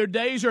 Bubba, but their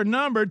days are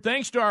numbered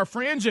thanks to our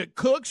friends at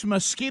Cook's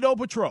Mosquito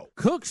Patrol.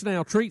 Cook's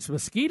now treats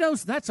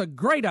mosquitoes? That's a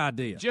great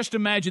idea. Just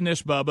imagine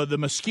this, Bubba. The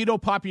mosquito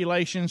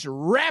population's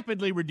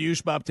rapidly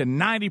reduced by up to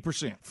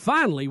 90%.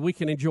 Finally, we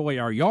can enjoy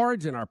our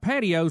yards and our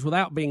patios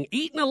without being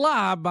eaten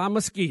alive by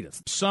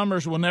mosquitoes.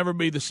 Summers will never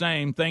be the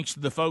same thanks to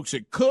the folks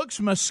at Cook's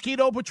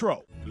Mosquito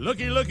Patrol.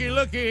 Looky, looky,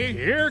 looky.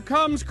 Here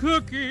comes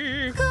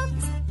Cookie.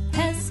 Cook's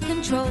Pest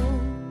Control.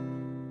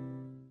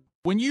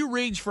 When you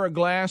reach for a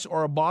glass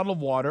or a bottle of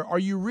water, are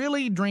you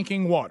really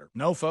drinking water?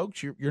 No,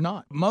 folks, you're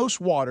not.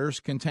 Most waters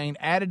contain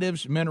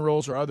additives,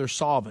 minerals, or other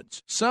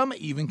solvents. Some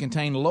even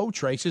contain low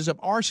traces of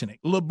arsenic.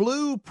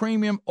 LeBlue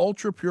Premium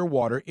Ultra Pure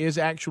Water is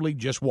actually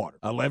just water.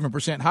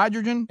 11%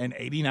 hydrogen and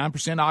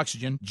 89%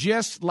 oxygen,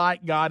 just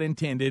like God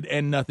intended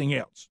and nothing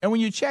else. And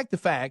when you check the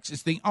facts,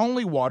 it's the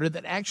only water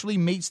that actually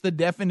meets the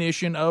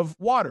definition of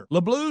water.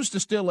 LeBlue's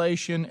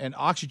distillation and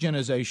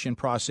oxygenization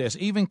process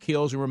even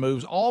kills and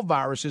removes all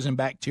viruses and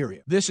bacteria.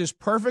 This is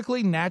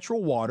perfectly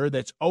natural water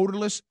that's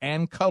odorless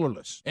and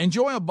colorless.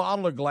 Enjoy a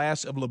bottle or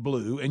glass of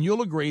LeBlue, and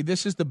you'll agree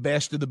this is the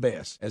best of the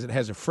best, as it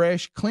has a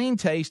fresh, clean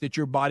taste that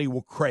your body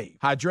will crave.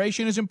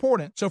 Hydration is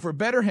important, so for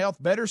better health,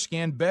 better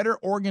skin, better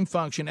organ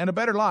function, and a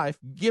better life,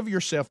 give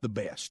yourself the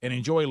best and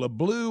enjoy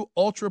LeBlue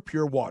Ultra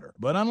Pure Water.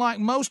 But unlike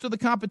most of the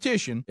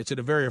competition, it's at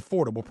a very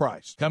affordable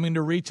price. Coming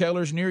to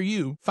retailers near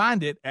you,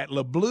 find it at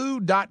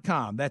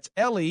leblue.com. That's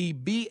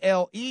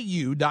LEBLEU.com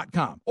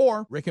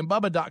or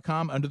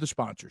rickandbubba.com under the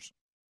sponsors.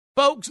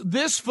 Folks,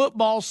 this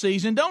football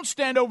season, don't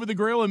stand over the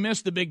grill and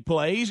miss the big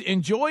plays.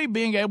 Enjoy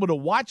being able to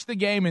watch the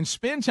game and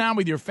spend time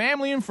with your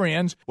family and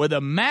friends with a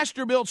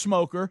Masterbuilt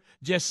smoker.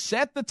 Just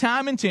set the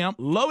time and temp,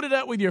 load it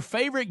up with your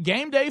favorite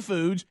game day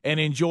foods, and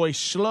enjoy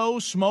slow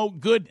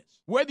smoke goodness.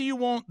 Whether you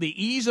want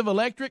the ease of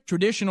electric,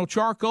 traditional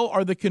charcoal,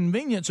 or the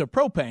convenience of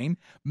propane,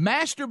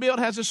 Masterbuilt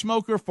has a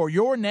smoker for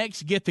your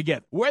next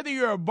get-together. Whether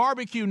you're a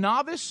barbecue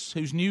novice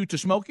who's new to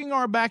smoking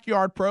or a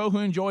backyard pro who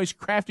enjoys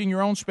crafting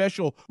your own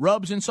special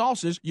rubs and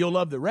sauces, you'll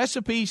love the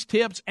recipes,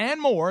 tips,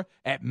 and more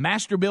at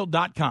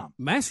Masterbuilt.com.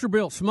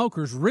 Masterbuilt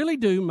smokers really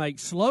do make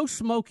slow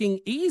smoking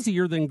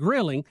easier than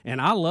grilling,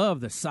 and I love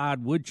the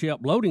side wood chip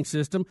loading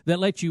system that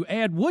lets you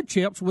add wood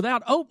chips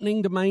without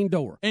opening the main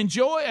door.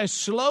 Enjoy a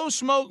slow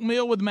smoke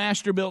meal with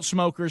Masterbuilt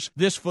smokers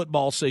this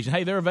football season.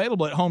 Hey, they're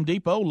available at Home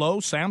Depot,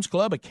 Lowe's, Sam's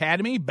Club,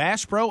 Academy,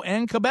 Bass Pro,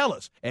 and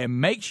Cabela's. And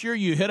make sure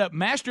you hit up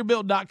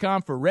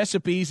Masterbuilt.com for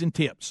recipes and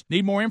tips.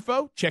 Need more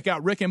info? Check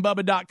out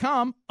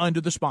rickandbubba.com under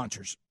the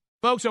sponsors.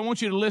 Folks, I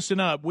want you to listen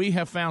up. We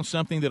have found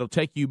something that'll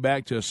take you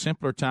back to a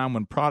simpler time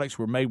when products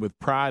were made with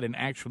pride and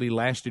actually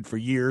lasted for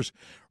years.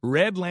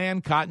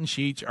 Redland cotton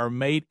sheets are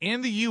made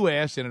in the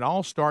U.S., and it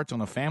all starts on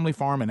a family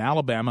farm in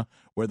Alabama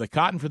where the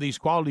cotton for these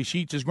quality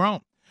sheets is grown.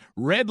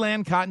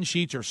 Redland cotton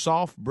sheets are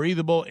soft,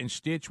 breathable, and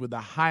stitched with the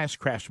highest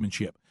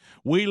craftsmanship.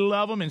 We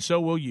love them, and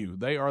so will you.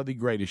 They are the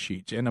greatest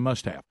sheets and a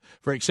must-have.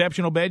 For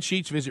exceptional bed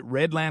sheets, visit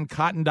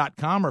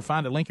redlandcotton.com or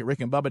find a link at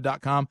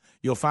rickandbubba.com.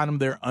 You'll find them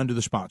there under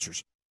the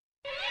sponsors.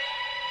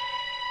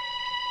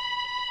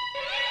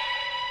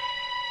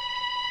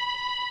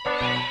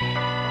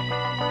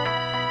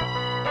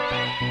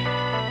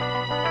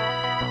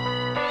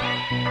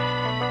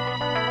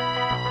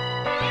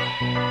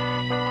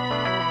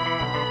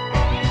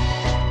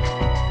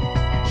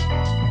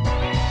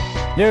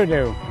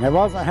 Doo-doo. There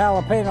wasn't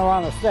jalapeno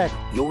on the stick.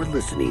 You're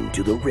listening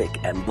to The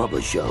Rick and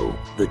Bubba Show,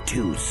 the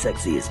two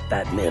sexiest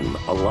fat men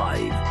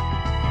alive.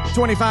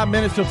 25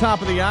 minutes till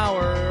top of the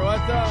hour.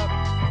 What's up?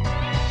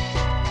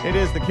 It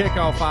is the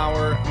Kickoff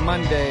Hour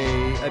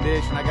Monday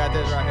edition. I got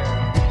this right here.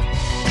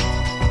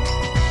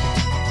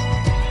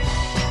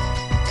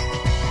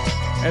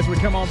 As we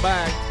come on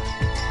back,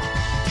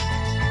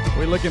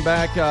 we're looking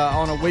back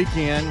on a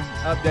weekend,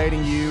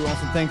 updating you on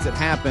some things that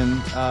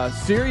happened.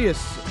 Serious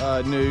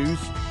news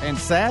and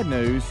sad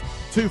news.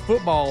 Two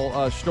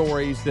football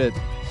stories that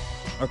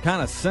are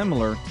kind of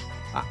similar.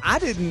 I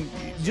didn't,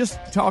 just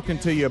talking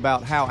to you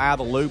about how out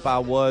of the loop I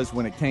was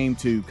when it came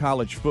to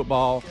college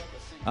football.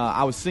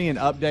 I was seeing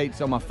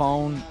updates on my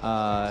phone,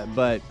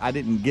 but I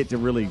didn't get to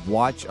really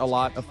watch a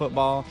lot of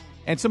football.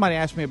 And somebody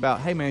asked me about,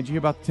 hey, man, did you hear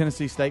about the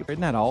Tennessee State?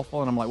 Isn't that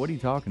awful? And I'm like, what are you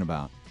talking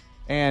about?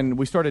 And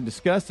we started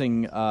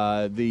discussing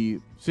the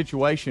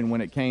situation when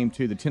it came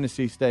to the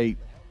Tennessee State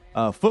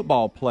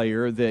football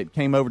player that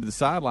came over to the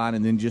sideline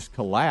and then just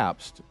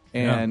collapsed.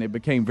 And it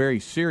became very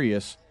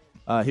serious.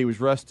 He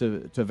was rushed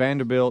to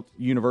Vanderbilt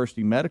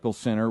University Medical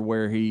Center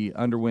where he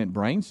underwent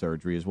brain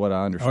surgery, is what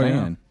I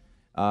understand.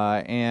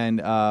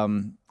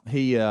 The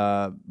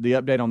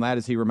update on that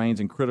is he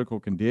remains in critical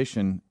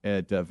condition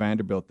at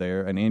Vanderbilt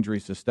there, an injury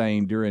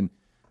sustained during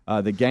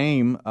the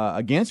game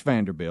against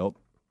Vanderbilt.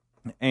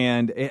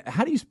 And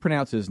how do you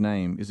pronounce his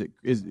name? Is it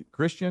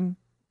Christian?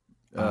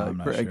 I'm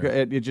not sure.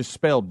 It just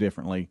spelled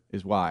differently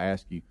is why I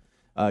ask you.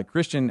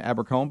 Christian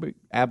Abercrombie,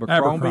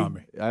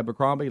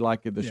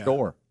 like the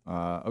store.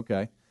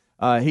 Okay.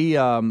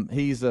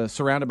 He's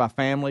surrounded by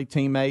family,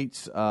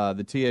 teammates,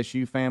 the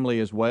TSU family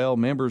as well.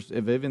 Members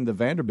of even the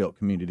Vanderbilt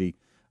community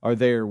are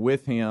there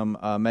with him,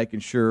 making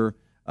sure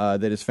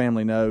that his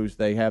family knows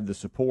they have the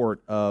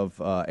support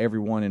of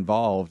everyone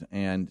involved.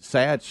 And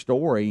sad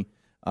story,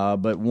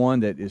 but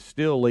one that is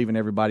still leaving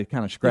everybody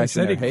kind of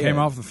scratching their head. He came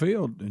off the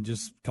field and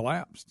just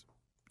collapsed.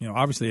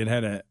 Obviously it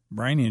had a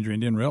brain injury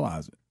and didn't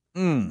realize it.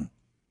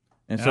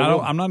 And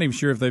so I'm not even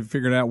sure if they've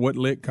figured out what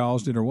lick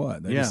caused it or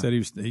what. They just said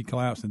he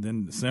collapsed. And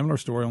then a similar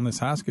story on this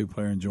high school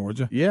player in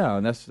Georgia. Yeah,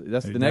 and that's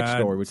the next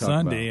story we talked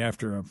about. Sunday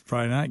after a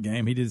Friday night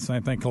game, he did the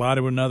same thing,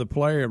 collided with another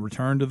player,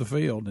 returned to the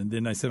field, and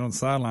then they said on the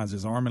sidelines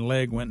his arm and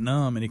leg went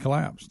numb and he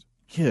collapsed.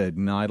 Good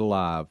night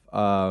alive.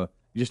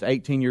 Just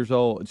 16,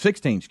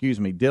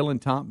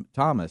 Dylan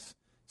Thomas,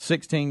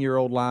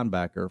 16-year-old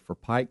linebacker for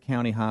Pike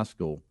County High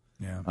School.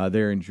 Yeah.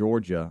 There in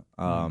Georgia,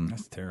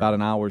 that's terrible. about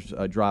an hour's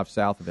drive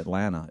south of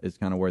Atlanta is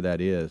kind of where that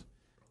is,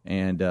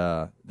 and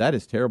that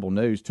is terrible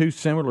news. Two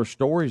similar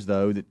stories,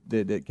 though,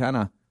 that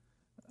kind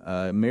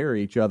of mirror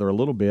each other a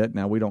little bit.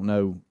 Now, we don't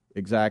know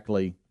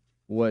exactly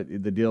what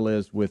the deal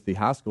is with the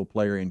high school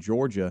player in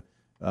Georgia,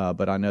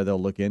 but I know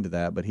they'll look into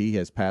that. But he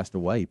has passed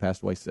away. He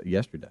passed away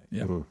yesterday.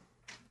 Yeah.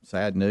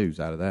 Sad news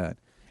out of that.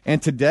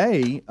 And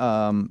today,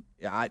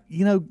 guys,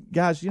 you know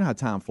how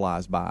time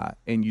flies by,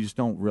 and you just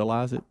don't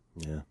realize it.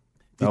 Yeah.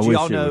 Did I wish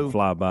y'all it know, would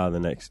fly by the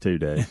next 2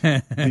 days.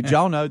 Did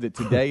y'all know that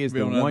today is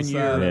the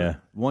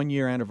 1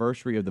 year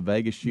anniversary of the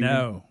Vegas shooting?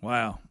 No,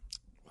 wow.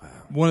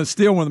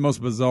 Still one of the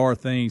most bizarre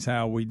things.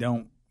 How we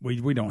don't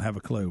have a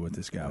clue what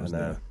this guy was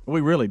doing. We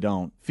really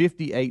don't.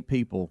 58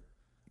 people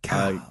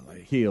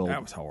killed.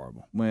 That was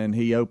horrible. When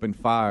he opened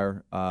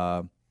fire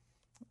at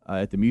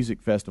the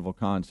music festival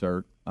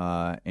concert,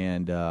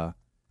 and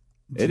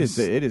it is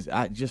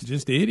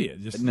just idiot.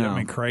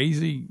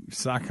 Crazy,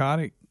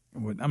 psychotic.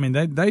 I mean,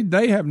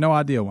 they have no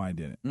idea why he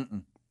did it.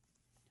 Mm-mm.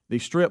 The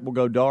Strip will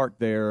go dark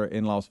there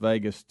in Las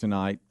Vegas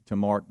tonight to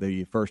mark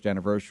the first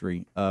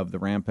anniversary of the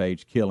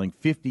Rampage killing.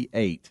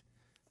 58.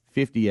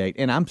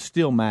 And I'm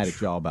still mad at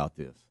y'all about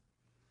this.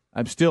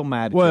 I'm still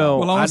mad at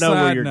y'all. Well, I know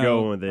where you're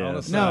going with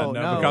this. No,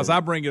 because I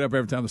bring it up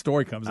every time the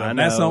story comes out. And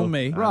that's on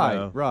me.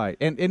 Right.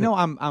 And no,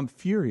 I'm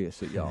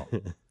furious at y'all.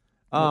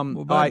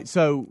 All right,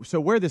 so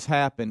where this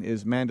happened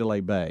is Mandalay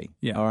Bay.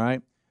 Yeah. All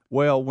right.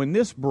 Well, when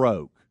this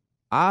broke,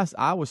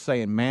 I was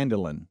saying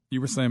Mandolin.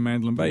 You were saying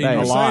Mandalay Bay. You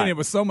were saying it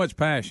with so much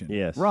passion.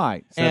 Yes.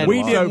 Right. And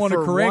we didn't want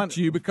to correct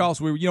you because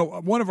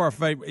one of our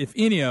favorite, if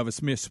any of us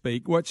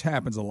misspeak, which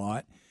happens a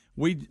lot,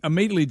 we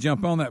immediately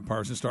jump on that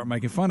person and start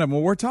making fun of them.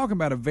 Well, we're talking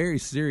about a very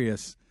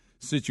serious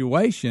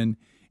situation,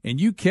 and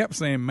you kept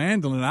saying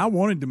Mandolin. I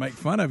wanted to make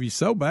fun of you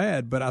so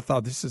bad, but I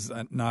thought this is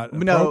not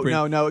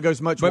appropriate. No, it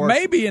goes much worse. But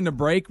maybe in the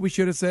break we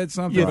should have said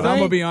something. But I'm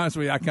going to be honest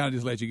with you, I kind of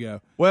just let you go.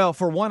 Well,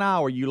 for 1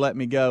 hour you let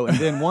me go, and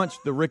then once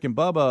the Rick and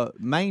Bubba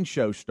main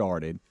show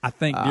started, I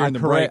think during the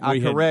break I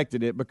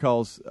corrected it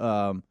because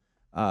I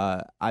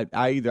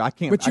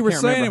can't. But you were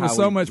saying it with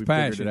so much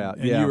passion,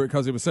 and you were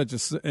because it was such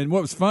a. And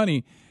what was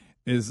funny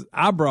is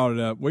I brought it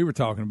up. We were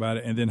talking about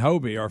it, and then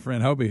Hobie, our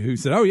friend Hobie, who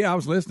said, "Oh yeah, I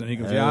was listening." He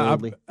goes, "Yeah,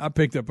 I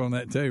picked up on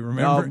that too."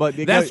 Remember? No, but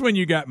that's when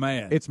you got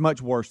mad. It's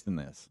much worse than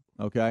this.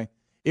 Okay,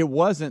 it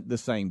wasn't the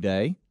same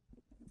day.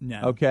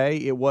 No. Okay,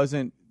 it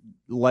wasn't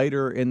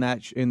later in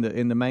that in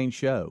the main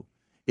show.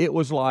 It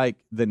was like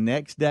the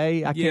next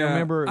day. I can't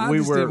remember.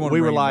 We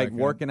were like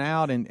working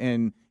out,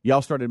 and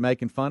y'all started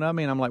making fun of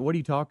me, and I'm like, "What are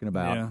you talking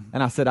about?" Yeah.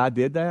 And I said, "I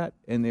did that,"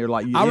 and they're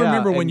like, "I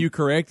remember when you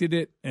corrected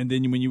it, and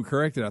then when you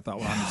corrected, I thought,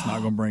 well, I'm just not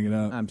going to bring it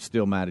up." I'm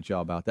still mad at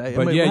y'all about that.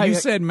 But you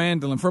said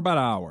Mandolin for about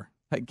an hour.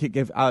 How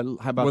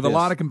about with this? a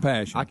lot of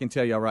compassion. I can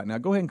tell y'all right now.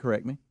 Go ahead and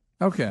correct me.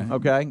 Okay.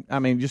 Okay? I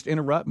mean, just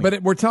interrupt me.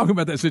 But we're talking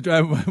about that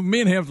situation.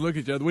 Me and him look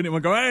at each other. We didn't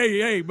want to go,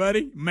 hey,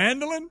 buddy,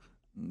 mandolin?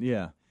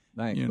 Yeah.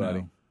 Thanks,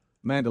 buddy.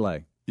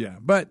 Mandalay. Yeah,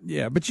 but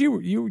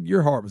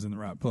your heart was in the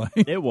right place.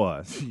 It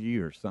was.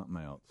 You or something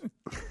else.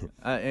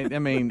 I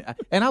mean,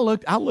 and I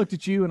looked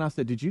at you and I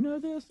said, "Did you know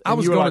this?" And I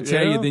was going to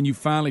tell you, then you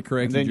finally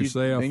corrected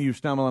yourself. Then you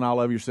stumbling all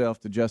over yourself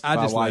to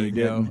justify why you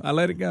didn't. I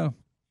let it go.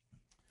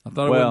 I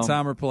thought it wasn't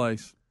time or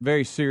place.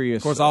 Very serious.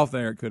 Of course, off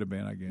there it could have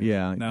been, I guess.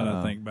 Yeah. Now that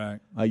I think back,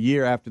 a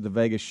year after the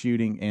Vegas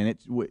shooting, and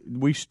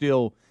we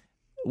still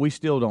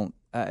don't.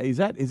 Is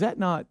that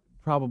not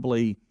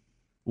probably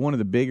one of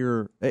the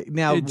bigger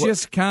now? It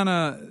just kind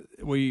of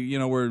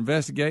we're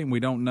investigating,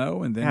 we don't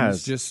know, and then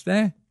it's just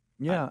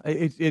Yeah,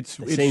 it seems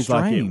strange.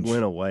 like it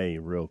went away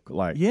real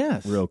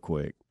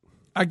quick.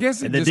 I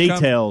guess and the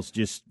details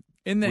just.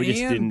 In the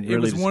end, it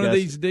was one of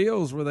these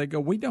deals where they go,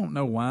 we don't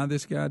know why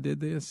this guy did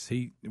this.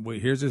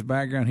 Here's his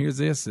background. Here's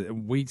this.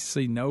 We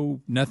see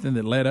nothing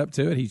that led up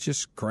to it. He's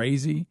just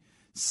crazy,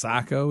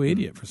 psycho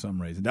idiot for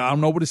some reason. I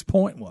don't know what his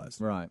point was.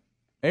 Right.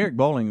 Eric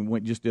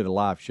Bowling just did a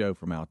live show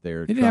from out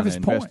there trying to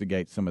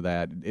investigate some of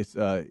that. It's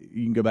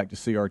you can go back to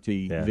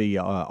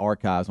CRTV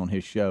archives on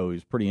his show.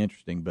 It's pretty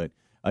interesting. But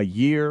a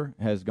year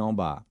has gone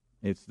by.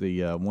 It's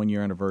the 1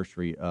 year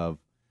anniversary of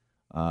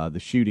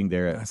the shooting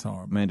there at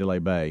Mandalay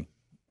Bay.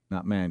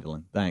 Not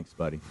Mandolin. Thanks,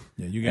 buddy.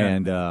 Yeah, you got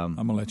it. I'm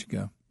going to let you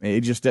go.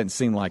 It just doesn't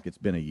seem like it's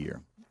been a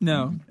year.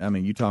 No. I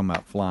mean, you're talking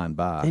about flying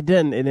by. It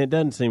doesn't, and it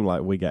doesn't seem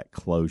like we got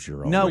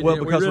closure on it. No, well,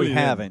 because we we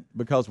haven't.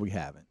 Because we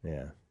haven't.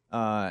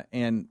 Yeah.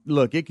 And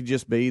look, it could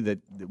just be that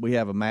we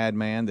have a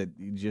madman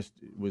that just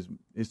was.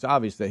 It's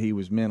obvious that he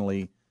was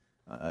mentally,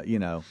 off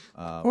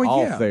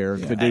there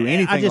to do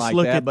anything I just like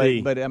look that.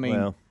 at but I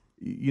mean,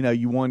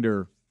 you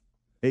wonder.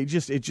 It's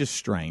just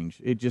strange.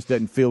 It just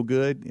doesn't feel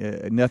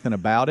good. Nothing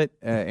about it,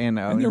 and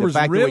the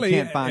fact that we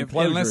can't find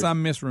closure. Unless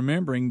I'm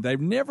misremembering, they've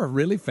never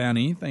really found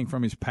anything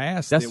from his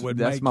past that would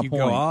make my you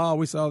point. go, "Oh,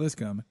 we saw this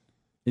coming."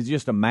 It's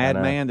just a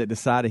madman that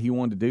decided he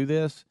wanted to do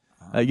this.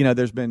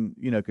 There's been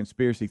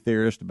conspiracy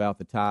theorists about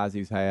the ties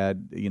he's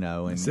had.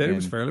 And said he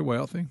was fairly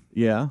wealthy.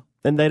 Yeah,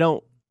 and they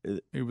don't.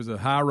 He was a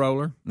high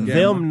roller.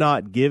 Them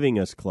not giving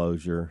us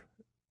closure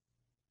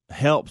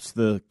helps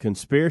the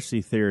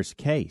conspiracy theorist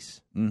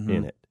case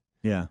in it.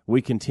 Yeah.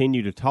 We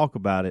continue to talk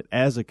about it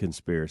as a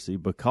conspiracy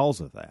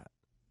because of that.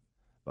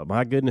 But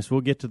my goodness,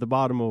 we'll get to the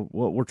bottom of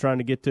what we're trying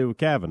to get to with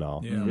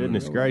Kavanaugh. Yeah,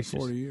 goodness gracious.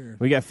 40 years.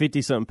 We got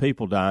 50-something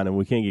people dying and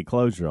we can't get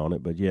closure on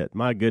it. But yet,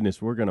 my goodness,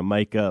 we're going to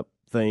make up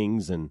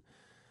things and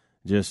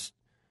just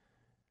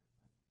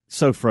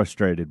so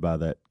frustrated by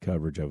that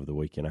coverage over the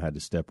weekend. I had to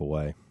step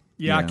away.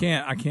 Yeah. I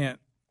can't.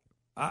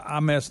 I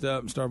messed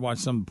up and started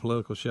watching some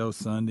political shows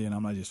Sunday, and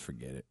I'm like, just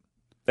forget it.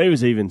 It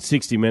was even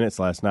 60 Minutes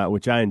last night,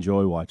 which I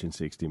enjoy watching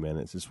 60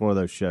 Minutes. It's one of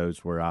those shows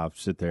where I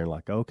sit there and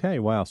like, okay,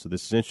 wow, so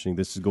this is interesting.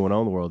 This is going on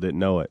in the world. Didn't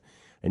know it.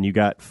 And you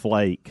got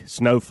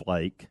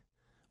Snowflake,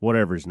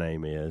 whatever his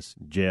name is,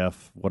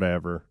 Jeff,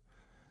 whatever,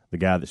 the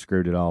guy that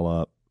screwed it all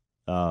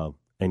up,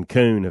 and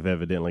Coon have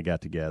evidently got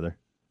together,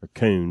 or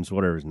Coons,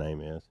 whatever his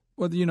name is.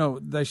 Well,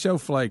 they show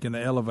Flake in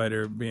the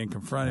elevator being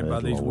confronted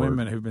by these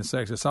women who've been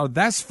sexually assaulted.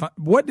 That's fun.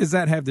 What does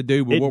that have to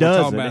do with what we're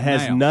talking about now? It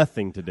has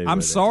nothing to do with it.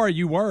 I'm sorry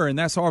you were, and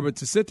that's hard, but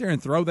to sit there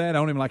and throw that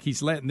on him like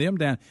he's letting them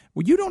down,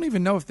 well, you don't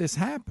even know if this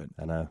happened.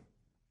 I know.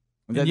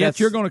 And yet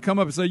you're going to come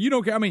up and say, you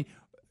don't care. I mean,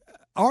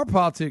 our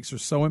politics are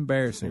so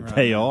embarrassing right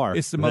They now. are.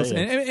 It's the most,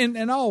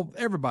 and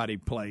everybody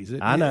plays it.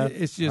 I know.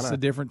 It's just a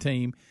different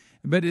team,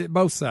 but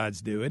both sides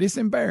do it. It's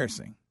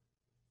embarrassing.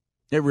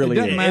 It really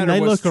is. Matter and they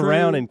what's look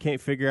around true. and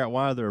can't figure out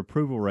why their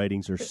approval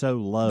ratings are so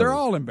low. They're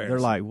all embarrassing. They're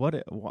like,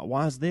 what?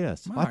 Why is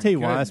this? My I'll tell you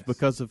why. It's goodness.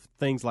 because of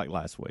things like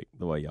last week,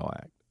 the way y'all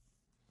act.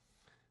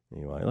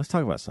 Anyway, let's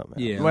talk about something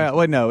else. Yeah.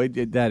 Well, no,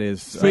 that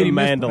is Speedy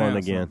mandolin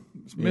again.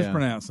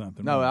 Mispronounced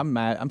something. No, I'm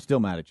mad. I'm still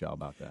mad at y'all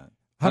about that.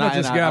 How about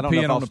this guy I don't know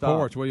peeing if on I'll the stop.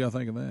 porch? What do y'all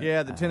think of that?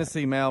 Yeah, the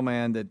Tennessee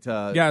mailman that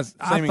guys,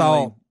 seemingly, I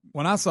thought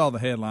when I saw the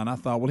headline, I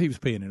thought, well, he was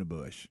peeing in a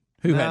bush.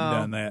 Who hadn't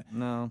done that?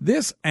 No.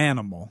 This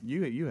animal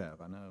You have,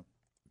 I know.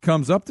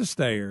 comes up the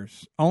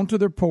stairs onto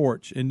their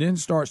porch and then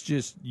starts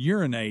just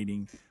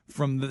urinating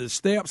from the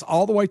steps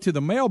all the way to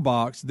the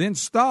mailbox, then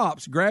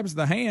stops, grabs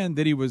the hand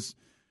that he was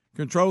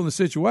controlling the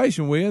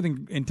situation with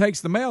and takes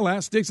the mail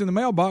out, sticks in the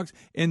mailbox,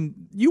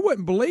 and you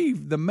wouldn't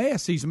believe the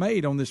mess he's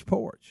made on this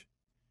porch.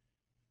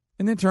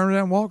 And then turns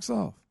around and walks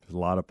off. There's a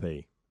lot of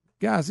pee.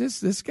 Guys,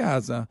 this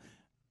guy's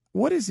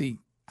what is he?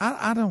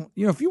 I don't,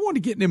 if you want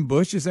to get in them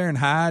bushes there and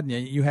hide and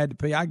you had to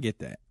pee, I get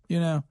that.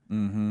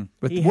 Mm-hmm.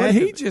 But what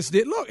he just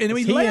did, look, and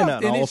he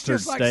left, and it's altered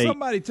just like state?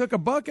 Somebody took a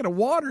bucket of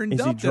water and Is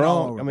he dumped it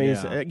all drunk?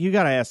 over. I mean, you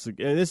got to ask.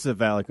 This is a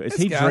valid question. Is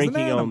This he guy's an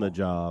drinking on animal. the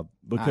job?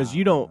 Because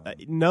you don't,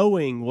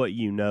 knowing what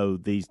you know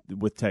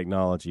with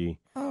technology.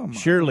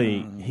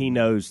 Surely he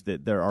knows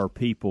that there are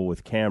people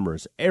with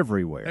cameras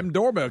everywhere. Them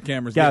doorbell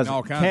cameras Guys, getting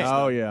all kinds of stuff.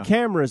 Oh, yeah.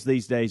 Cameras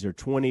these days are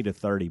 $20 to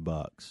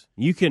 $30.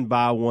 You can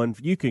buy one.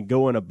 You can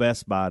go in a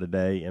Best Buy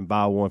today and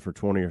buy one for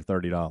 $20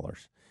 or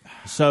 $30.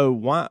 So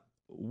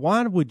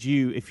why would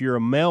you, if you're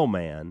a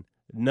mailman,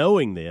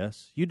 knowing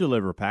this, you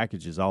deliver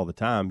packages all the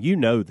time. You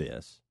know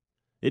this.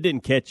 It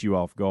didn't catch you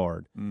off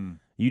guard.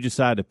 You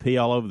decided to pee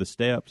all over the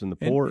steps and the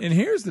porch. And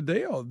here's the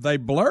deal. They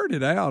blurred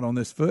it out on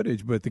this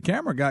footage, but the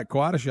camera got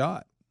quite a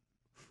shot.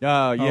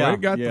 Yeah.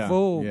 It got the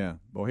full. Yeah.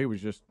 Well, he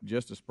was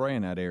just a spray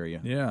in that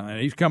area. Yeah, and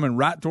he's coming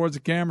right towards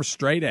the camera,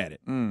 straight at it.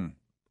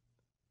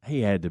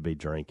 He had to be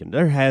drinking.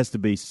 There has to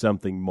be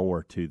something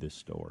more to this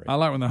story. I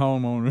like when the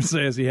homeowner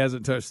says he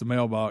hasn't touched the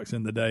mailbox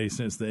in the day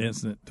since the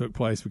incident took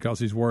place because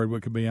he's worried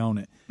what could be on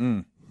it.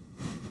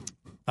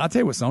 I'll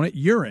tell you what's on it.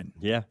 Urine.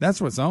 Yeah.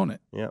 That's what's on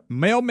it. Yeah.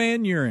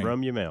 Mailman urine.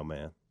 From your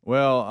mailman.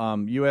 Well,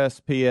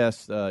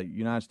 USPS,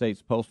 United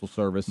States Postal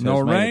Service, has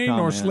no made a rain, nor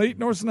comment. sleet,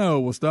 nor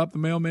snow will stop the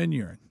mailman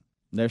urine.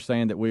 They're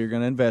saying that we are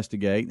going to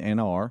investigate and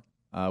are.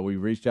 We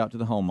reached out to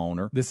the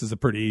homeowner. This is a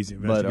pretty easy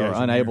but investigation.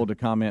 are unable to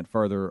comment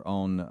further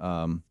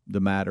on the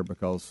matter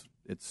because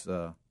it's.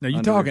 Now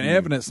you're talking review.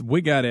 evidence.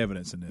 We got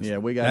evidence in this. Yeah,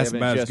 we got That's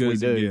evidence. about Yes, as good we as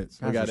do. it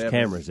gets. We got There's evidence.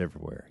 cameras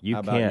everywhere. You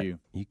How can't. about you?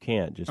 You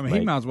can't just. I mean, he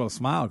might as well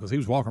smile because he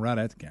was walking right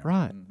at the camera.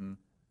 Right.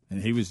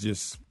 And he was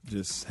just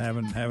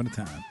having a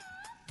time.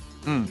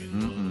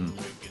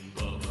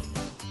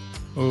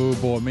 Oh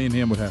boy, me and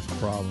him would have some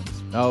problems.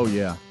 Oh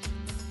yeah.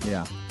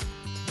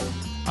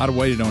 I'd have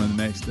waited on it the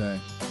next day.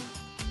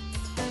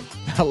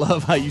 I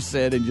love how you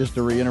said, and just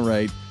to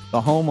reiterate,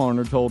 the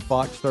homeowner told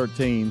Fox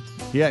 13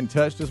 he hadn't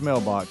touched his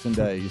mailbox in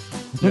days.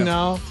 Yeah.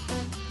 No,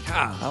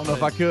 God, I don't know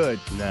if I could.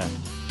 Nah.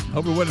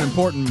 Hope it wasn't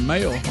important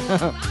mail.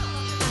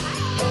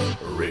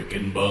 Rick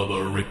and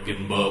Bubba, Rick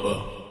and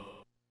Bubba.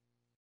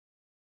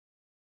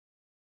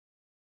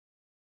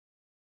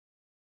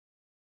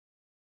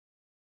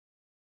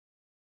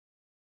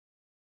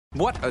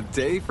 What a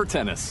day for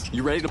tennis.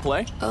 You ready to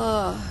play?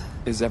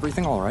 Is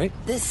everything all right?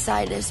 This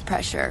sinus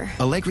pressure.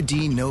 Allegra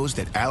D knows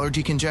that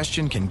allergy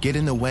congestion can get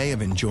in the way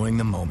of enjoying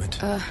the moment.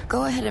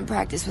 Go ahead and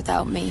practice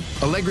without me.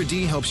 Allegra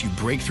D helps you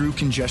break through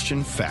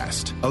congestion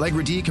fast.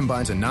 Allegra D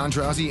combines a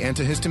non-drowsy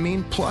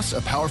antihistamine plus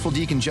a powerful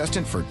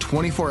decongestant for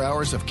 24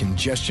 hours of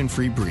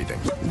congestion-free breathing.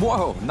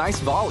 Whoa, nice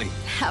volley.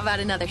 How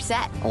about another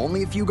set?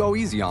 Only if you go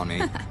easy on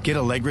me. Get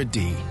Allegra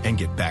D and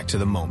get back to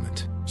the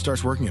moment.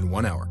 Starts working in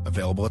 1 hour.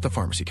 Available at the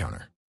pharmacy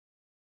counter.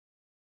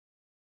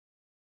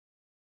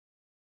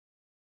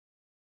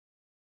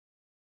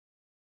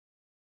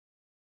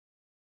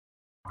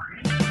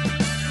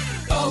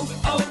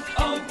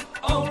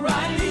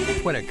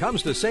 O'Reilly. When it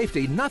comes to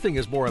safety, nothing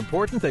is more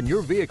important than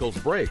your vehicle's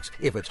brakes.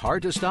 If it's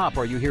hard to stop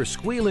or you hear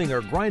squealing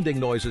or grinding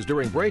noises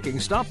during braking,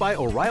 stop by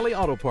O'Reilly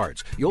Auto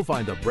Parts. You'll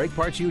find the brake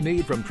parts you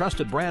need from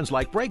trusted brands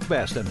like Brake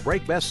Best and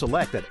Brake Best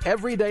Select at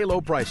everyday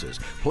low prices.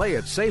 Play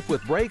it safe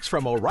with brakes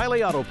from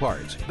O'Reilly Auto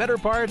Parts. Better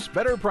parts,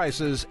 better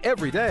prices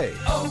every day.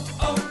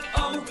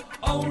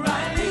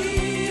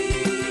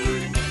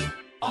 O'Reilly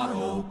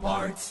Auto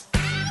Parts.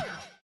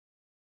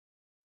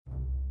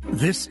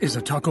 This is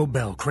a Taco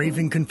Bell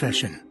craving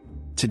confession.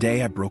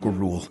 Today I broke a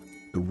rule.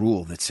 The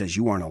rule that says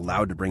you aren't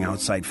allowed to bring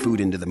outside food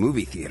into the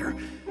movie theater.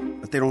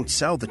 But they don't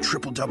sell the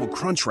Triple-Double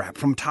Crunch Wrap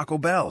from Taco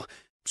Bell.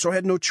 So I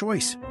had no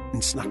choice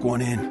and snuck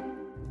one in.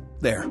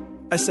 There,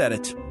 I said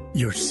it.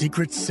 Your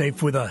secret's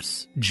safe with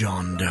us,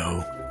 John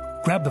Doe.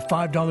 Grab the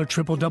 $5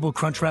 Triple-Double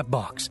Crunch Wrap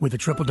box with a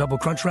Triple-Double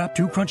Crunch Wrap,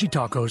 2 crunchy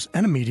tacos,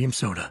 and a medium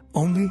soda.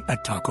 Only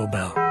at Taco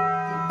Bell.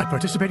 At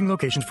participating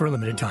locations for a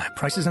limited time.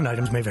 Prices and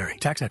items may vary.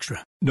 Tax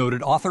extra.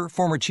 Noted author,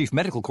 former chief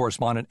medical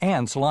correspondent,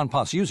 and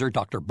Salonpas user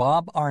Dr.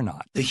 Bob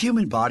Arnott. The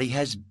human body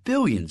has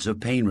billions of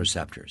pain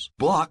receptors.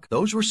 Block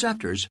those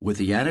receptors with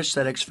the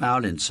anesthetics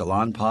found in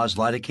Salonpas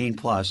Lidocaine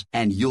Plus,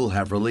 and you'll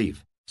have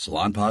relief.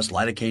 Salonpas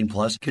Lidocaine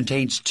Plus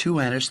contains 2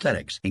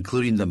 anesthetics,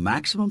 including the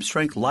maximum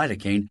strength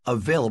lidocaine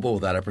available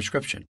without a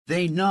prescription.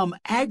 They numb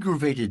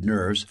aggravated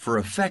nerves for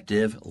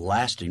effective,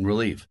 lasting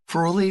relief.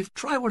 For relief,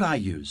 try what I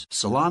use,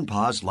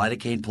 Salonpas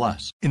Lidocaine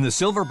Plus. In the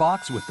silver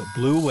box with the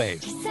blue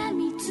wave.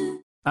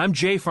 I'm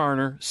Jay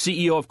Farner,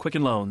 CEO of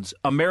Quicken Loans,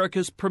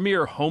 America's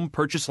premier home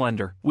purchase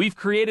lender. We've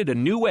created a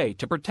new way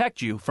to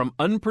protect you from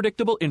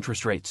unpredictable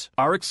interest rates.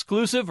 Our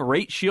exclusive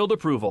Rate Shield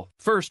approval.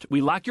 First,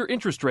 we lock your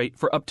interest rate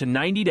for up to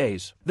 90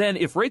 days. Then,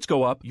 if rates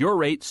go up, your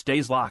rate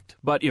stays locked.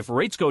 But if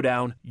rates go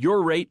down,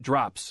 your rate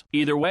drops.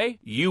 Either way,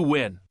 you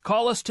win.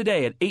 Call us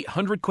today at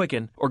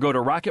 800-QUICKEN or go to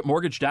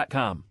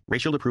rocketmortgage.com. Rate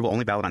Shield approval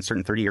only valid on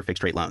certain 30-year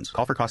fixed-rate loans.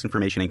 Call for cost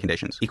information and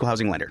conditions. Equal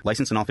housing lender.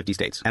 Licensed in all 50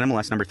 states.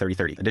 NMLS number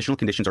 3030. Additional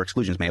conditions or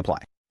exclusions may apply.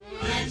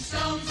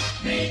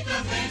 Flintstones, meet the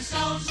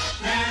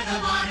Flintstones. They're the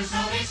modern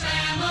family.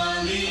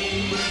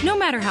 No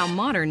matter how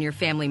modern your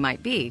family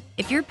might be,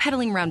 if you're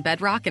pedaling around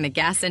bedrock in a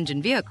gas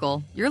engine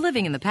vehicle, you're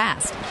living in the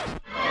past.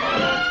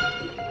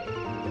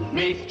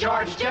 Meet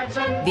George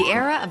Jetson. The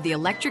era of the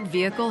electric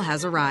vehicle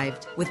has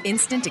arrived. With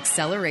instant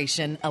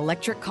acceleration,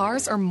 electric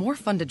cars are more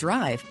fun to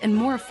drive and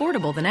more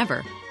affordable than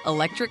ever.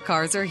 Electric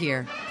cars are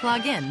here.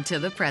 Plug in to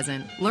the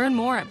present. Learn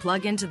more at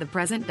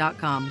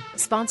plugintothepresent.com.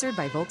 Sponsored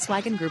by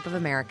Volkswagen Group of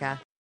America.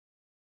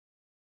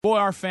 Boy,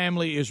 our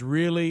family is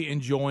really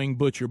enjoying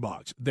Butcher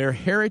Box. Their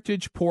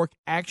heritage pork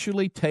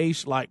actually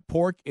tastes like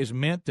pork is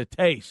meant to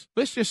taste.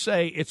 Let's just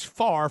say it's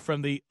far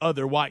from the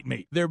other white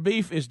meat. Their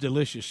beef is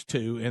delicious,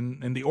 too,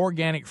 and the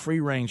organic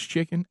free-range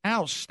chicken,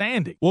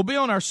 outstanding. We'll be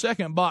on our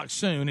second box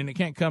soon, and it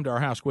can't come to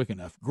our house quick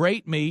enough.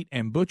 Great meat,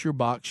 and Butcher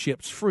Box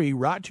ships free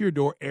right to your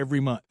door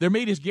every month. Their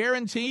meat is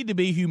guaranteed to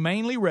be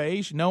humanely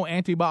raised, no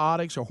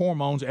antibiotics or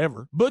hormones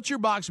ever. Butcher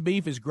Box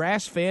beef is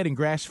grass-fed and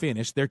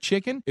grass-finished. Their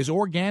chicken is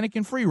organic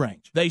and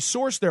free-range. They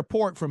source their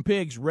pork from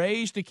pigs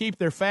raised to keep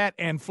their fat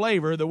and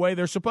flavor the way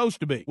they're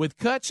supposed to be. With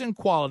cuts and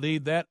quality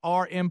that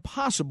are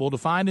impossible to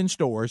find in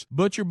stores,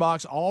 Butcher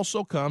Box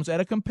also comes at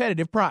a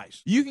competitive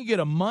price. You can get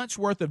a month's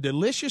worth of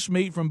delicious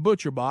meat from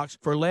Butcher Box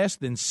for less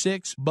than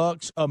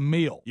 $6 a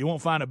meal. You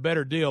won't find a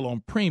better deal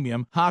on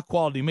premium,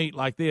 high-quality meat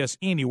like this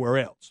anywhere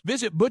else.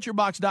 Visit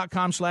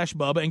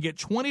ButcherBox.com/Bubba and get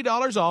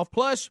 $20 off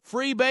plus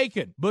free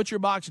bacon.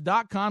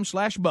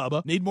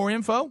 ButcherBox.com/Bubba. Need more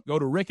info? Go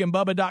to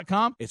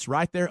RickandBubba.com. It's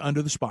right there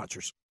under the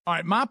sponsors. All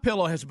right,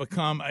 MyPillow has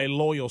become a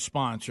loyal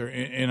sponsor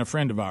and a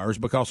friend of ours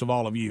because of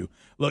all of you.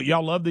 Look,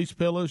 y'all love these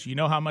pillows. You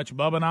know how much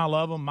Bubba and I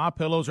love them.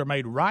 MyPillows are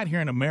made right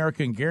here in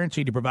America and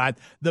guaranteed to provide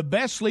the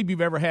best sleep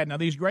you've ever had. Now,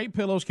 these great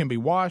pillows can be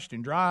washed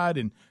and dried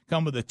and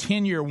come with a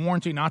 10-year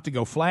warranty not to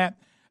go flat.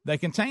 They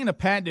contain a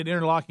patented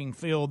interlocking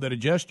field that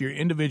adjusts your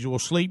individual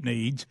sleep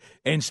needs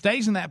and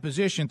stays in that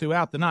position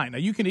throughout the night. Now,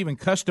 you can even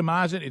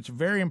customize it. It's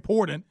very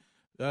important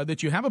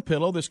that you have a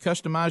pillow that's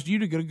customized you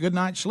to get a good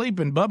night's sleep.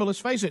 And, Bubba, let's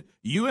face it,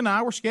 you and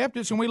I were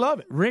skeptics, and we love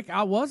it. Rick,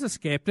 I was a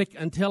skeptic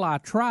until I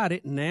tried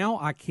it. Now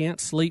I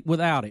can't sleep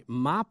without it.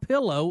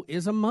 MyPillow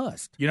is a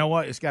must. You know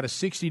what? It's got a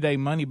 60-day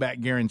money-back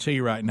guarantee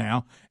right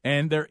now,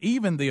 and they're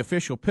even the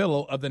official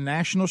pillow of the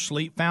National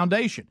Sleep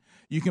Foundation.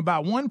 You can buy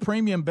one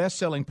premium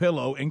best-selling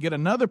pillow and get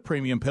another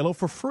premium pillow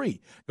for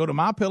free. Go to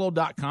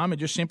MyPillow.com and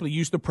just simply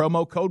use the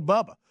promo code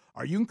BUBBA.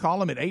 Or you can call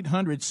them at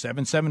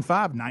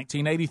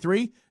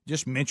 800-775-1983.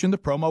 Just mention the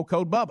promo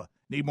code BUBBA.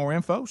 Need more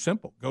info?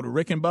 Simple. Go to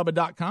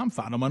rickandbubba.com.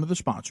 Find them under the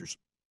sponsors.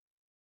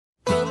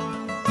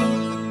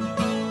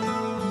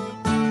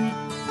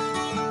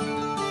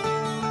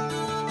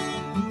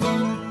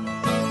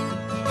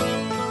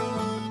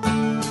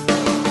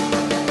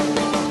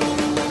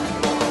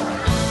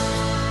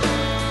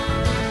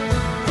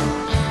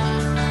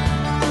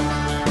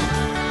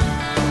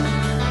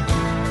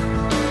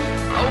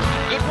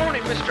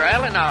 Mr.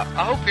 Allen, I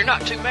hope you're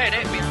not too mad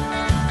at me.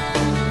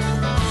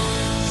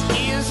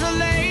 Is a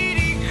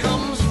lady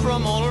comes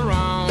from all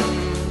around.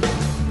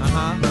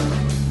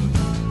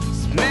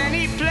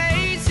 Many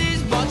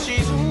places, but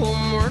she's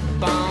homeward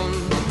bound.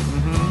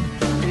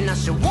 And now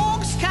she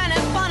walks kind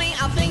of funny.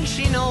 I think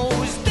she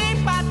knows day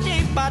by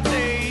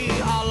day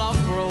our love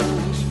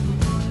grows.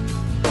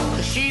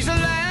 She's a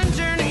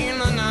lantern in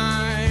the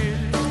night.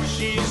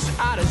 She's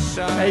out of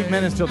sight. 8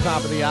 minutes till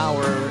top of the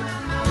hour.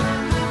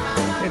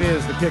 It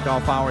is the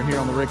kickoff hour here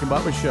on the Rick and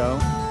Bubba Show.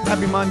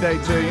 Happy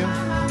Monday to you.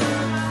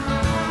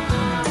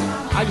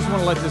 I just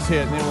want to let this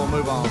hit, and then we'll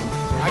move on.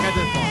 I got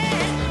this one.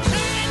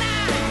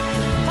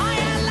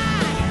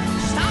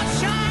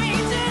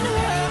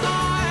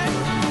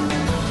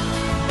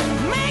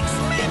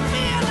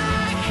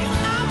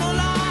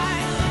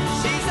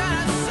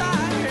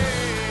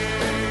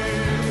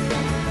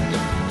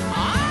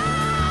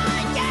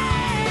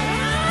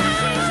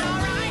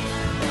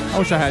 I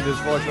wish I had this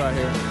voice right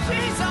here.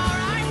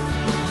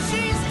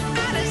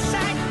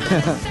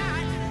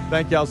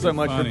 Thank y'all so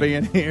much for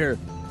being here.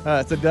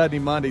 It's a Dudney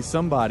Monday.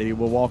 Somebody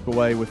will walk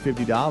away with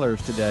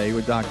 $50 today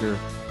with Dr.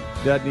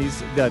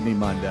 Dudney's Dudney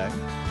Monday.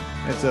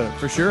 It's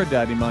for sure a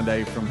Dudney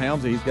Monday from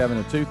Helmsy. He's having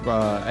a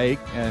toothache,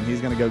 and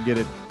he's going to go get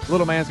it.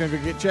 Little man's going to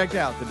go get checked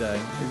out today.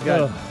 He's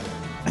got.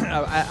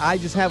 I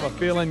just have a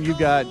feeling you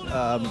got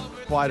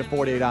quite a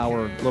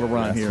 48-hour little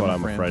run here. That's what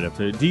I'm afraid of,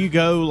 too. Do you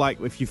go,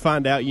 like, if you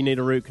find out you need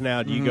a root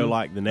canal, do you go,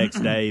 like, the next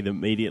day,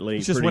 immediately?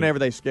 It's just whenever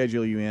they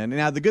schedule you in.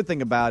 Now, the good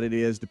thing about it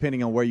is,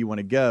 depending on where you want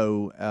to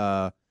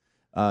go,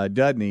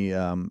 Dudney,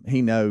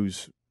 he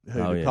knows who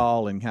to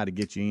call and how to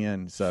get you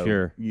in.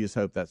 So you just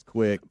hope that's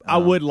quick. I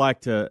would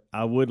like to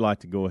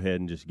go ahead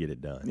and just get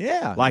it done.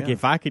 Yeah.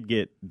 If I could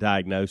get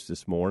diagnosed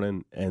this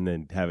morning and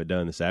then have it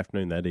done this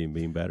afternoon, that'd even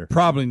be better.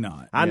 Probably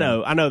not. I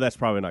know that's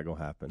probably not going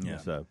to happen. Yeah.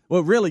 So.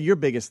 Well, really, your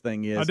biggest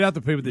thing is I doubt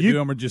the people that do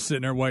them are just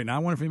sitting there waiting. I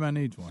wonder if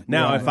anybody needs one.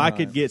 Now, if I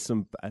could get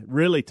some,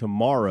 really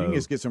tomorrow, you can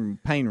just get some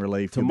pain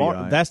relief.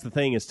 Tomorrow, that's the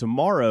thing is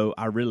tomorrow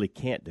I really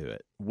can't do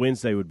it.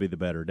 Wednesday would be the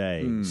better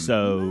day.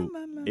 So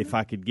if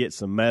I could get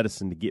some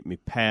medicine to get me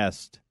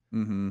past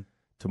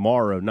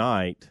tomorrow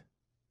night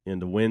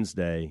into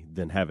Wednesday,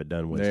 then have it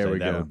done Wednesday.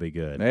 That would be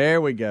good.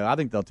 There we go. I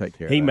think they'll take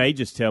care of it. He may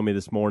just tell me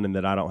this morning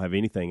that I don't have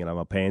anything and I'm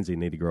a pansy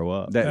and need to grow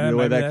up. That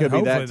could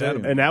be that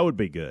too. And that would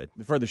be good.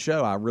 For the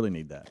show, I really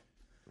need that.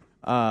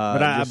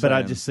 But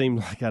I just seem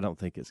like I don't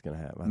think it's going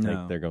to happen. I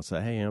think they're going to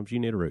say, hey, Helms, you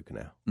need a root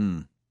canal.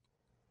 All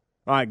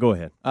right, go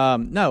ahead.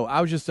 No, I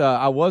was just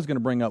I was going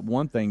to bring up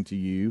one thing to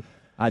you.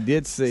 I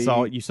did see.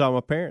 You saw my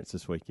parents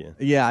this weekend.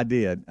 Yeah, I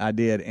did.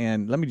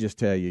 And let me just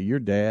tell you, your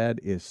dad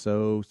is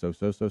so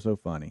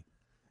funny.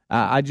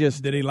 I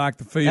just did he like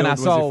the field? And I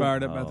Was saw, he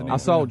fired up about the new I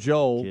saw field?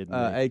 Joel,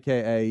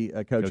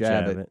 a.k.a. Coach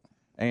Abbott,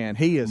 and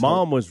he is.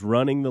 Mom was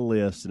running the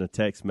list in a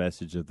text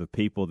message of the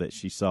people that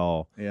she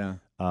saw. Yeah,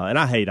 and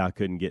I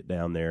couldn't get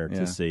down there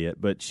to see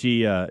it, but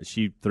she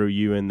threw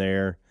you in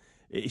there.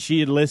 She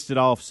had listed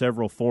off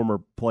several former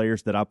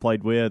players that I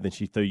played with, and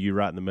she threw you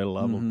right in the middle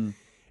of them.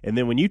 And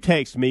then when you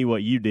text me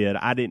what you did,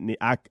 I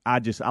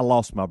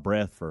lost my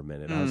breath for a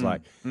minute. I was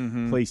like,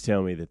 please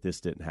tell me that this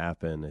didn't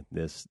happen,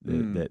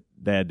 that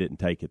Dad didn't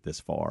take it this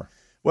far.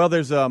 Well,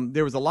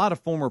 there was a lot of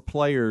former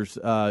players.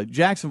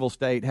 Jacksonville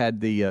State had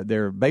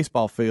their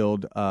baseball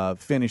field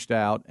finished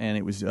out, and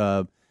it was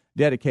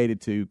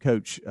dedicated to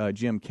Coach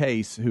Jim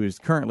Case, who is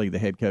currently the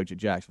head coach at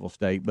Jacksonville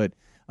State. But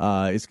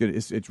it's good.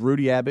 It's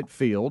Rudy Abbott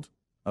Field,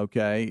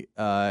 okay,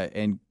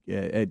 and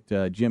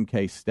at Jim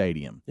Case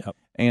Stadium. Yep.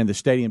 And the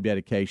stadium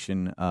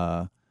dedication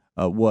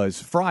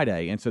was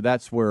Friday, and so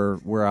that's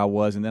where I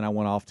was. And then I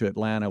went off to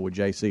Atlanta with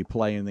JC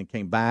playing, and then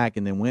came back,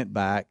 and then went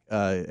back,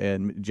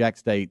 and Jack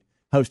State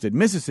hosted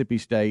Mississippi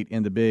State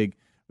in the big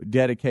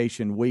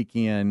dedication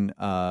weekend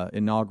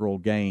inaugural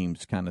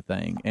games kind of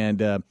thing.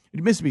 And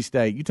Mississippi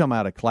State, you talking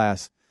about a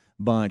class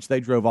bunch.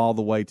 They drove all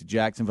the way to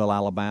Jacksonville,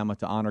 Alabama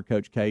to honor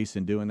Coach Case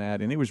and doing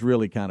that, and it was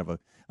really kind of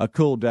a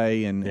cool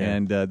day,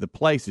 and the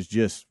place is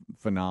just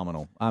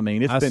phenomenal. I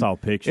mean, I saw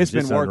pictures.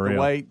 It's been worth the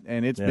wait,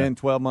 and it's been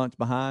 12 months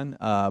behind,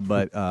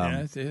 but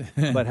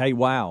but hey,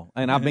 wow.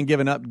 And I've been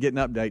getting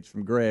updates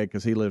from Greg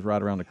because he lives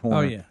right around the corner.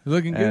 Oh yeah,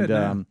 looking good.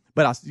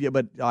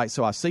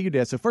 So I see your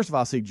dad. So first of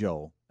all, I see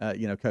Joel,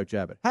 Coach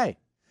Abbott. Hey,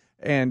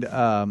 and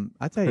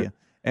I tell you.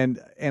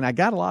 And I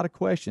got a lot of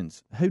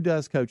questions. Who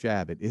does Coach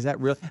Abbott? Is that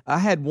real? I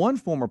had one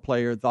former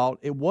player thought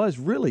it was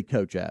really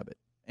Coach Abbott.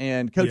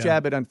 And Coach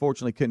Abbott,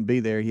 unfortunately, couldn't be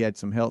there. He had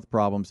some health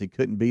problems. He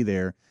couldn't be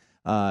there,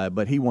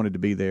 but he wanted to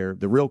be there,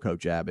 the real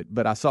Coach Abbott.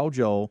 But I saw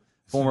Joel,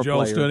 former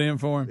Joel player. stood in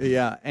for him?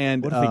 Yeah.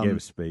 And what if he gave a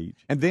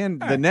speech? And then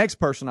the next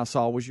person I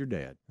saw was your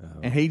dad. Oh.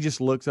 And he just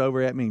looks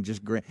over at me and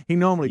just grins. He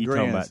normally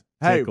grins. Talking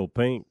about Tickle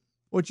Pink.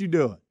 What you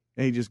doing?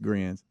 And he just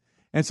grins.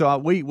 And so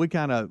we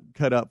kind of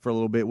cut up for a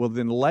little bit. Well,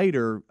 then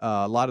later,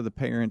 a lot of the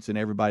parents and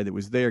everybody that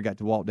was there got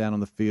to walk down on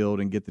the field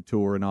and get the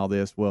tour and all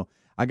this. Well,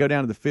 I go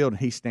down to the field, and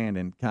he's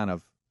standing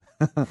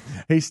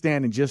he's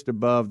standing just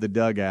above the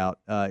dugout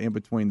in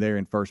between there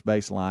and first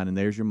baseline, and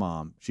there's your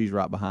mom. She's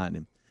right behind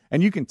him.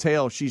 And you can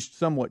tell she's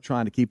somewhat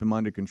trying to keep him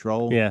under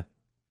control. Yeah.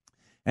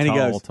 And he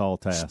goes, tall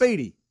task.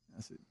 Speedy.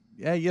 I said,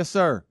 yeah, yes,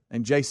 sir.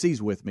 And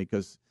JC's with me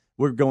because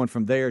we're going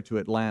from there to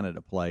Atlanta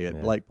to play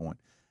at Lake Point.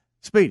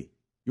 Speedy.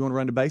 You want to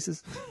run the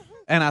bases?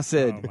 And I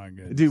said,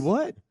 do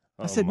what?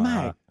 I said,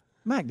 Mac,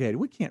 Daddy,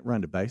 we can't run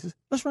the bases.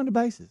 Let's run the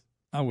bases.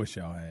 I wish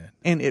y'all had.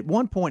 And at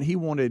one point, he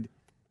wanted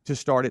to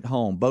start at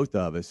home, both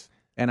of us.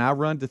 And I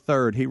run to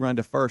third, he run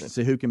to first, and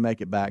see who can make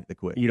it back the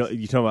quickest.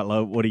 You talking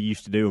about what he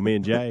used to do with me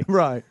and Jay?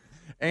 Right.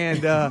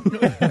 And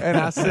and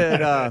I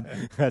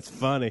said, that's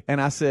funny.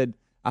 And I said,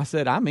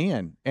 I'm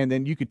in. And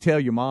then you could tell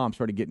your mom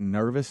started getting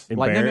nervous.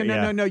 Like,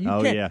 no, you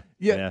can't.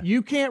 Yeah,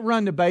 you can't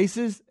run the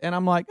bases. And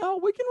I'm like, oh,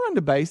 we can run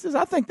the bases.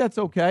 I think that's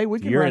okay. We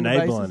can run the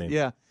bases. You're enabling him.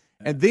 Yeah.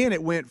 And then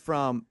it went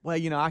from, well,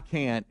 I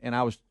can't. And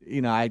I was,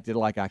 I acted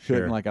like I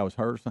couldn't, like I was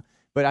hurt or something.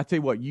 But I tell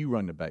you what, you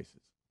run the bases.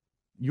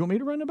 You want me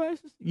to run the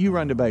bases? You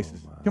run the bases.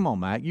 Come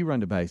on, Mac. You run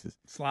the bases.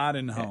 Slide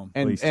in home.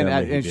 And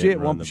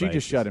she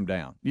just shut him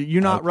down.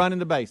 You're not running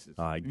the bases.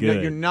 All right,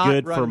 good. You're not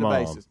good running for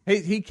the Mom.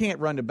 bases. He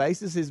can't run the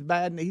bases. He's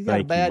got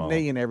a bad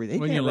knee and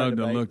everything. He can't run the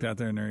bases. Looked out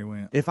there and there he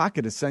went. If I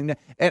could have seen that,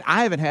 and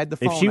I haven't had the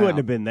phone. If she out. wouldn't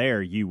have been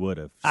there, you would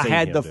have. I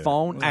had the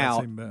phone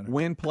out.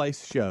 Win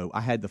Place show.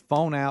 I had the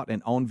phone out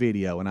and on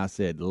video, and I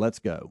said, "Let's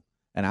go."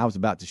 And I was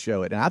about to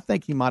show it, and I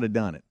think he might have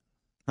done it.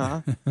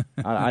 Huh?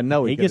 I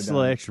know he gets a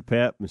little extra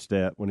pep and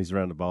step when he's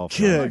around the ball.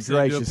 Good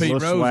gracious, Pete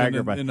Rose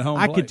swagger in the home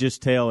I plate. could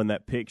just tell in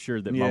that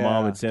picture that my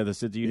mom had sent. I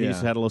said, "You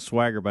just had a little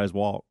swagger by his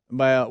walk."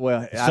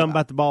 Well, something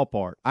about the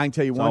ballpark. I can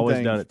tell you He's one always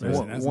thing. Done it to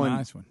him. That's a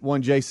nice one.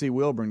 One J.C.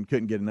 Wilburn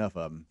couldn't get enough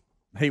of him.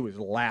 He was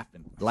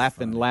laughing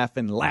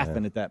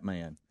at that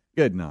man.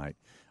 Good night.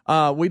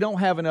 We don't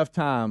have enough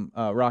time,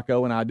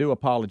 Rocco, and I do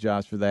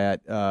apologize for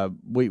that.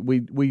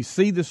 We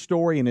see the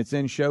story and it's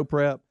in show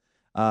prep.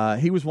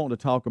 He was wanting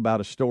to talk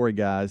about a story,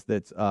 guys,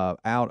 that's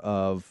out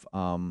of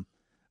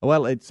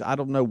I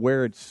don't know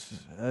where it's.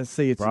 Let's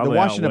see, it's probably the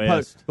Washington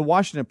Post. The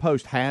Washington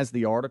Post has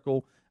the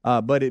article,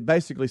 but it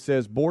basically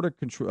says Border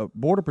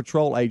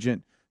Patrol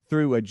agent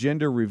through a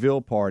gender reveal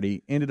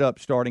party ended up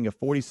starting a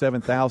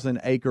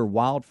 47,000-acre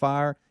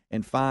wildfire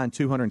and fined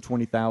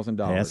 $220,000.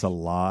 That's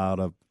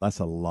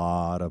a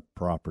lot of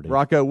property.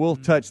 Rocco, we'll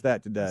touch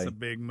that today. That's a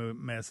big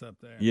mess up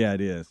there. Yeah,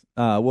 it is.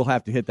 We'll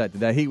have to hit that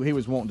today. He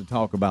was wanting to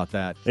talk about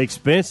that.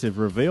 Expensive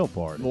reveal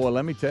party. Boy,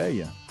 let me tell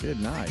you. Good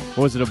night.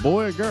 Was it a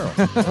boy or girl?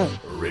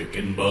 Rick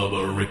and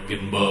Bubba, Rick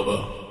and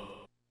Bubba.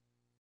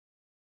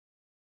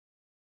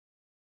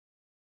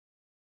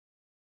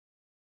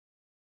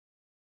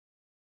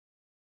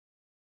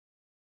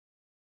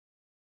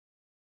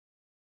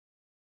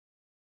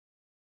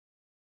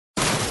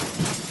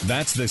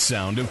 That's the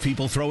sound of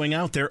people throwing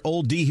out their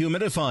old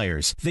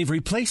dehumidifiers. They've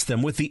replaced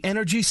them with the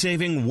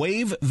energy-saving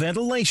Wave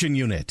Ventilation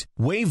Unit.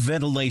 Wave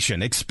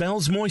Ventilation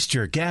expels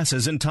moisture,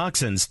 gases, and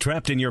toxins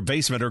trapped in your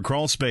basement or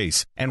crawl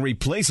space and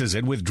replaces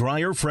it with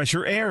drier,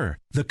 fresher air.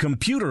 The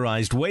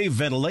computerized Wave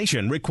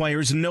Ventilation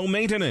requires no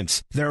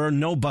maintenance. There are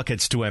no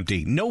buckets to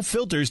empty, no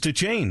filters to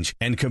change.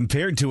 And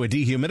compared to a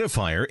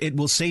dehumidifier, it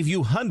will save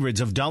you hundreds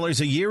of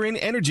dollars a year in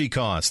energy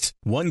costs.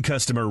 One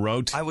customer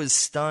wrote, I was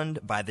stunned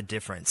by the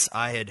difference.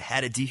 I had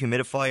had a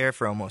dehumidifier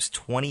for almost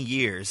 20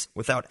 years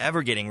without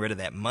ever getting rid of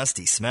that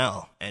musty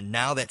smell. And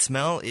now that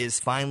smell is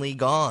finally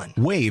gone.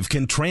 Wave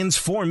can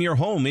transform your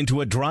home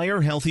into a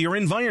drier, healthier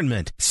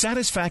environment.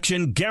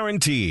 Satisfaction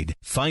guaranteed.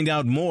 Find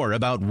out more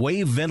about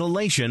Wave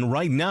Ventilation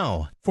right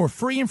now. For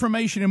free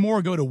information and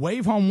more, go to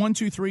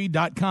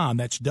wavehome123.com.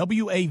 That's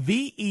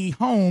WAVE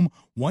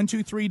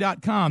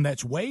home123.com.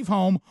 That's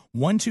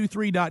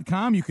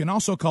wavehome123.com. You can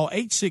also call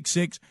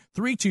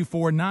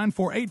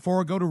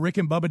 866-324-9484. Go to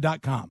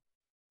rickandbubba.com.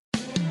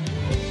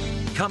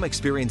 Come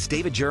experience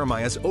David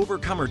Jeremiah's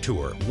Overcomer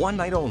Tour, one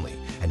night only,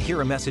 and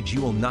hear a message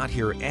you will not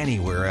hear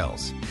anywhere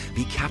else.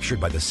 Be captured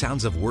by the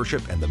sounds of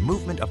worship and the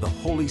movement of the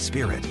Holy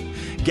Spirit.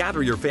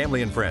 Gather your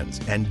family and friends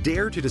and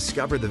dare to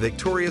discover the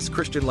victorious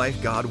Christian life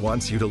God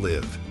wants you to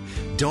live.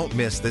 Don't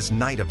miss this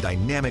night of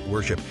dynamic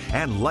worship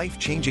and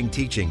life-changing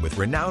teaching with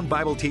renowned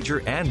Bible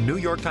teacher and New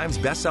York Times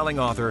bestselling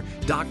author,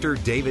 Dr.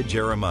 David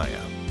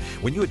Jeremiah.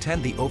 When you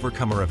attend the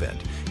Overcomer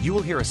event, you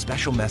will hear a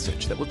special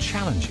message that will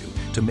challenge you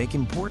to make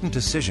important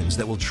decisions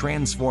that will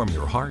transform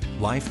your heart,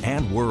 life,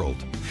 and world.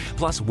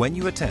 Plus, when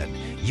you attend,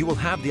 you will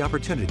have the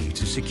opportunity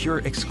to secure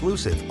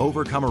exclusive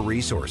Overcomer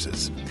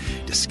resources.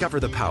 Discover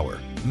the power,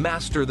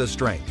 master the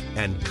strength,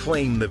 and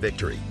claim the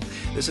victory.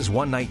 This is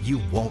one night you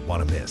won't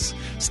want to miss.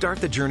 Start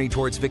the journey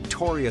towards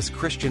victorious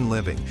Christian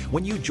living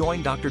when you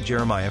join Dr.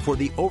 Jeremiah for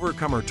the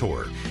Overcomer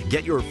Tour.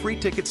 Get your free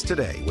tickets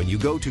today when you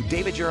go to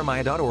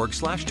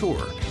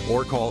davidjeremiah.org/tour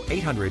or call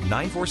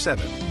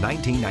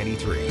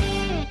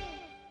 800-947-1993.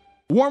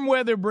 Warm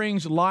weather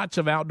brings lots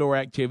of outdoor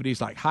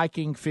activities like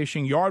hiking,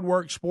 fishing, yard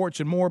work, sports,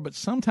 and more, but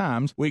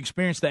sometimes we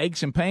experience the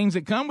aches and pains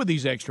that come with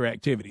these extra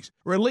activities.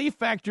 Relief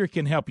Factor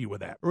can help you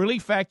with that.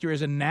 Relief Factor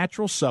is a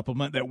natural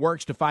supplement that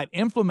works to fight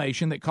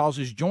inflammation that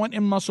causes joint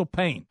and muscle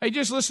pain. Hey,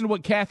 just listen to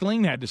what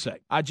Kathleen had to say.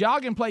 I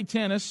jog and play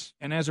tennis,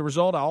 and as a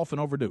result, I often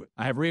overdo it.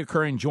 I have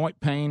reoccurring joint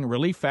pain.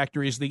 Relief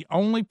Factor is the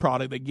only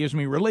product that gives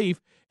me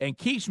relief and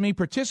keeps me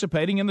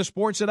participating in the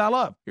sports that I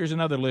love. Here's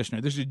another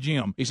listener. This is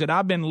Jim. He said,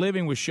 I've been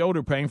living with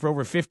shoulder pain for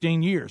over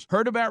 15 years.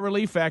 Heard about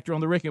Relief Factor on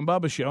the Rick and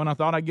Bubba show, and I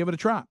thought I'd give it a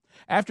try.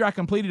 After I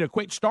completed a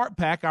quick start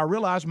pack, I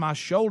realized my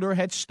shoulder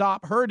had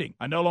stopped hurting.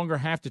 I no longer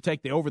have to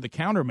take the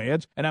over-the-counter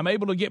meds, and I'm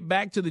able to get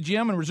back to the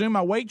gym and resume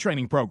my weight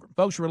training program.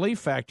 Folks, Relief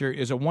Factor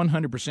is a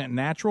 100%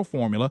 natural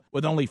formula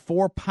with only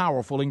 4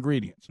 powerful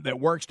ingredients that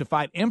works to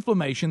fight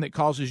inflammation that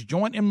causes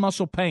joint and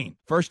muscle pain.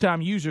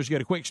 First-time users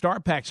get a quick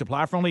start pack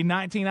supply for only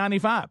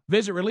 $19.95.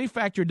 Visit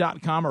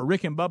ReliefFactor.com or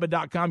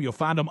RickandBubba.com. You'll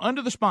find them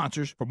under the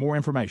sponsors for more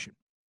information.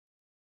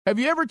 Have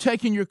you ever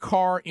taken your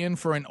car in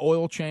for an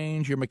oil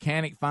change, your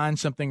mechanic finds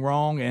something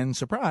wrong, and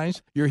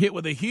surprise, you're hit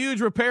with a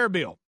huge repair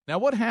bill? Now,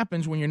 what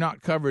happens when you're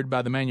not covered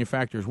by the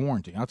manufacturer's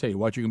warranty? I'll tell you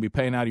what, you're going to be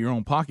paying out of your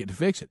own pocket to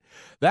fix it.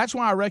 That's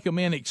why I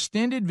recommend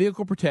extended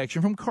vehicle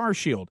protection from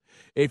CarShield.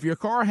 If your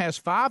car has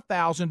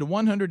 5,000 to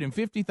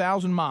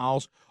 150,000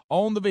 miles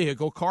on the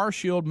vehicle,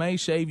 CarShield may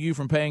save you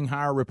from paying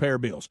higher repair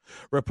bills.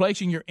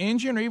 Replacing your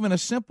engine or even a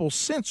simple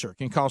sensor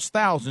can cost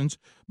thousands,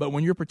 but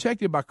when you're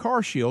protected by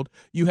CarShield,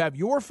 you have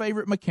your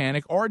favorite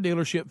mechanic or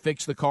dealership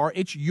fix the car.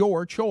 It's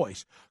your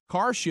choice.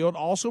 CarShield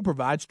also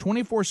provides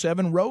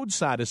 24/7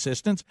 roadside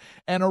assistance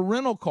and a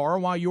rental car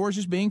while yours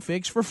is being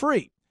fixed for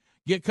free.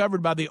 Get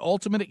covered by the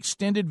ultimate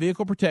extended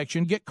vehicle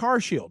protection. Get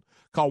CarShield.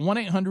 Call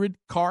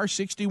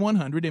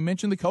 1-800-CAR-6100 and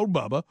mention the code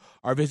BUBBA,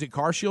 or visit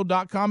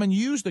carshield.com and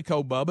use the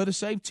code BUBBA to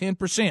save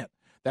 10%.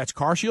 That's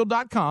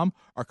carshield.com,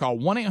 or call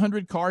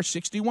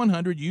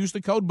 1-800-CAR-6100, use the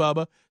code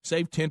BUBBA,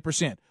 save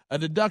 10%. A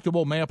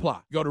deductible may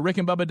apply. Go to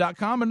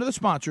rickandbubba.com under the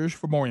sponsors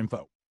for more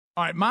info.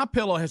 All right,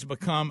 MyPillow has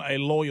become a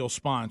loyal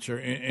sponsor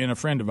and a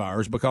friend of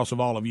ours because of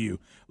all of you.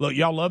 Look,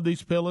 y'all love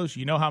these pillows.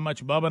 You know how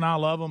much Bubba and I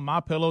love them.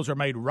 MyPillows are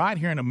made right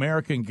here in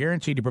America and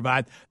guaranteed to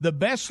provide the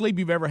best sleep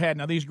you've ever had.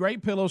 Now, these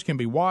great pillows can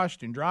be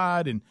washed and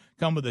dried and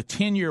come with a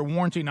 10-year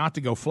warranty not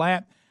to go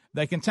flat.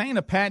 They contain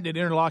a patented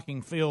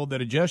interlocking field that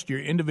adjusts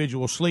your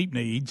individual sleep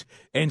needs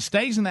and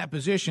stays in that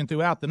position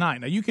throughout the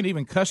night. Now, you can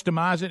even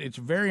customize it. It's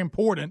very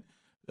important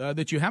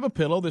that you have a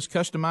pillow that's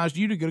customized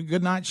you to get a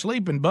good night's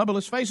sleep. And, Bubba,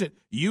 let's face it,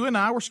 you and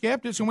I were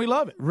skeptics, and we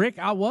love it. Rick,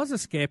 I was a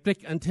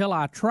skeptic until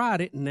I tried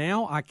it.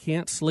 Now I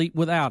can't sleep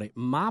without it.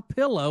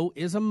 MyPillow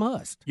is a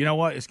must. You know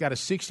what? It's got a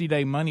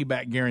 60-day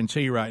money-back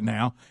guarantee right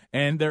now,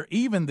 and they're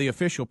even the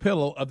official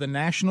pillow of the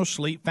National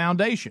Sleep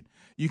Foundation.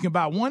 You can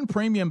buy one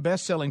premium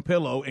best-selling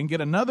pillow and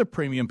get another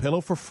premium pillow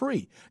for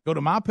free. Go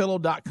to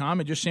MyPillow.com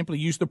and just simply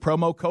use the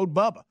promo code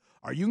BUBBA.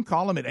 Or you can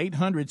call them at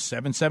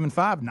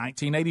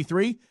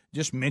 800-775-1983.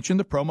 Just mention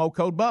the promo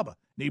code BUBBA.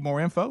 Need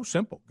more info?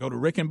 Simple. Go to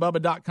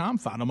rickandbubba.com.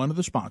 Find them under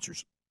the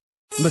sponsors.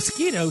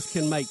 Mosquitoes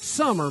can make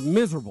summer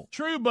miserable.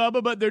 True,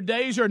 Bubba, but their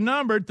days are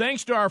numbered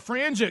thanks to our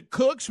friends at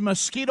Cook's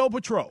Mosquito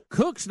Patrol.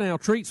 Cook's now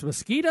treats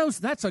mosquitoes?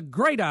 That's a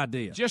great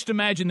idea. Just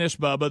imagine this,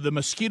 Bubba. The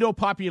mosquito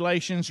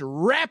populations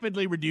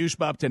rapidly reduced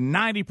by up to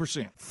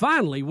 90%.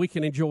 Finally, we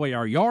can enjoy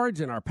our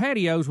yards and our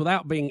patios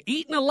without being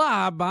eaten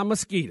alive by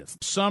mosquitoes.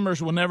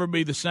 Summers will never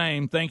be the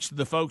same thanks to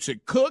the folks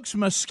at Cook's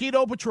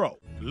Mosquito Patrol.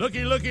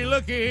 Looky, looky,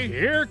 looky.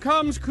 Here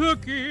comes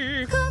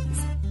Cookie.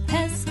 Cook's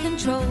Pest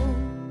Control.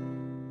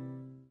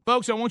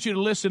 Folks, I want you to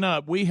listen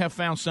up. We have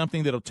found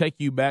something that'll take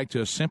you back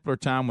to a simpler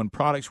time when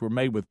products were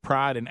made with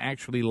pride and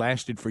actually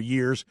lasted for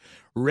years.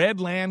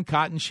 Redland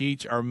cotton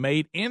sheets are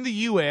made in the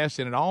U.S.,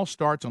 and it all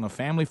starts on a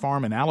family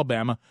farm in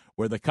Alabama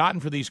where the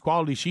cotton for these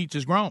quality sheets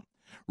is grown.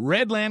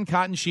 Redland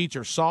cotton sheets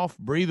are soft,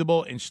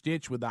 breathable, and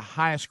stitched with the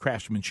highest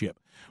craftsmanship.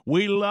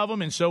 We love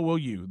them, and so will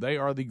you. They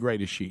are the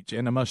greatest sheets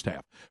and a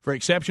must-have. For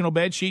exceptional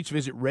bed sheets,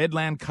 visit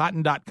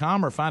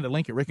redlandcotton.com or find a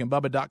link at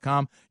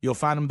rickandbubba.com. You'll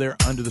find them there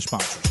under the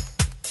sponsors.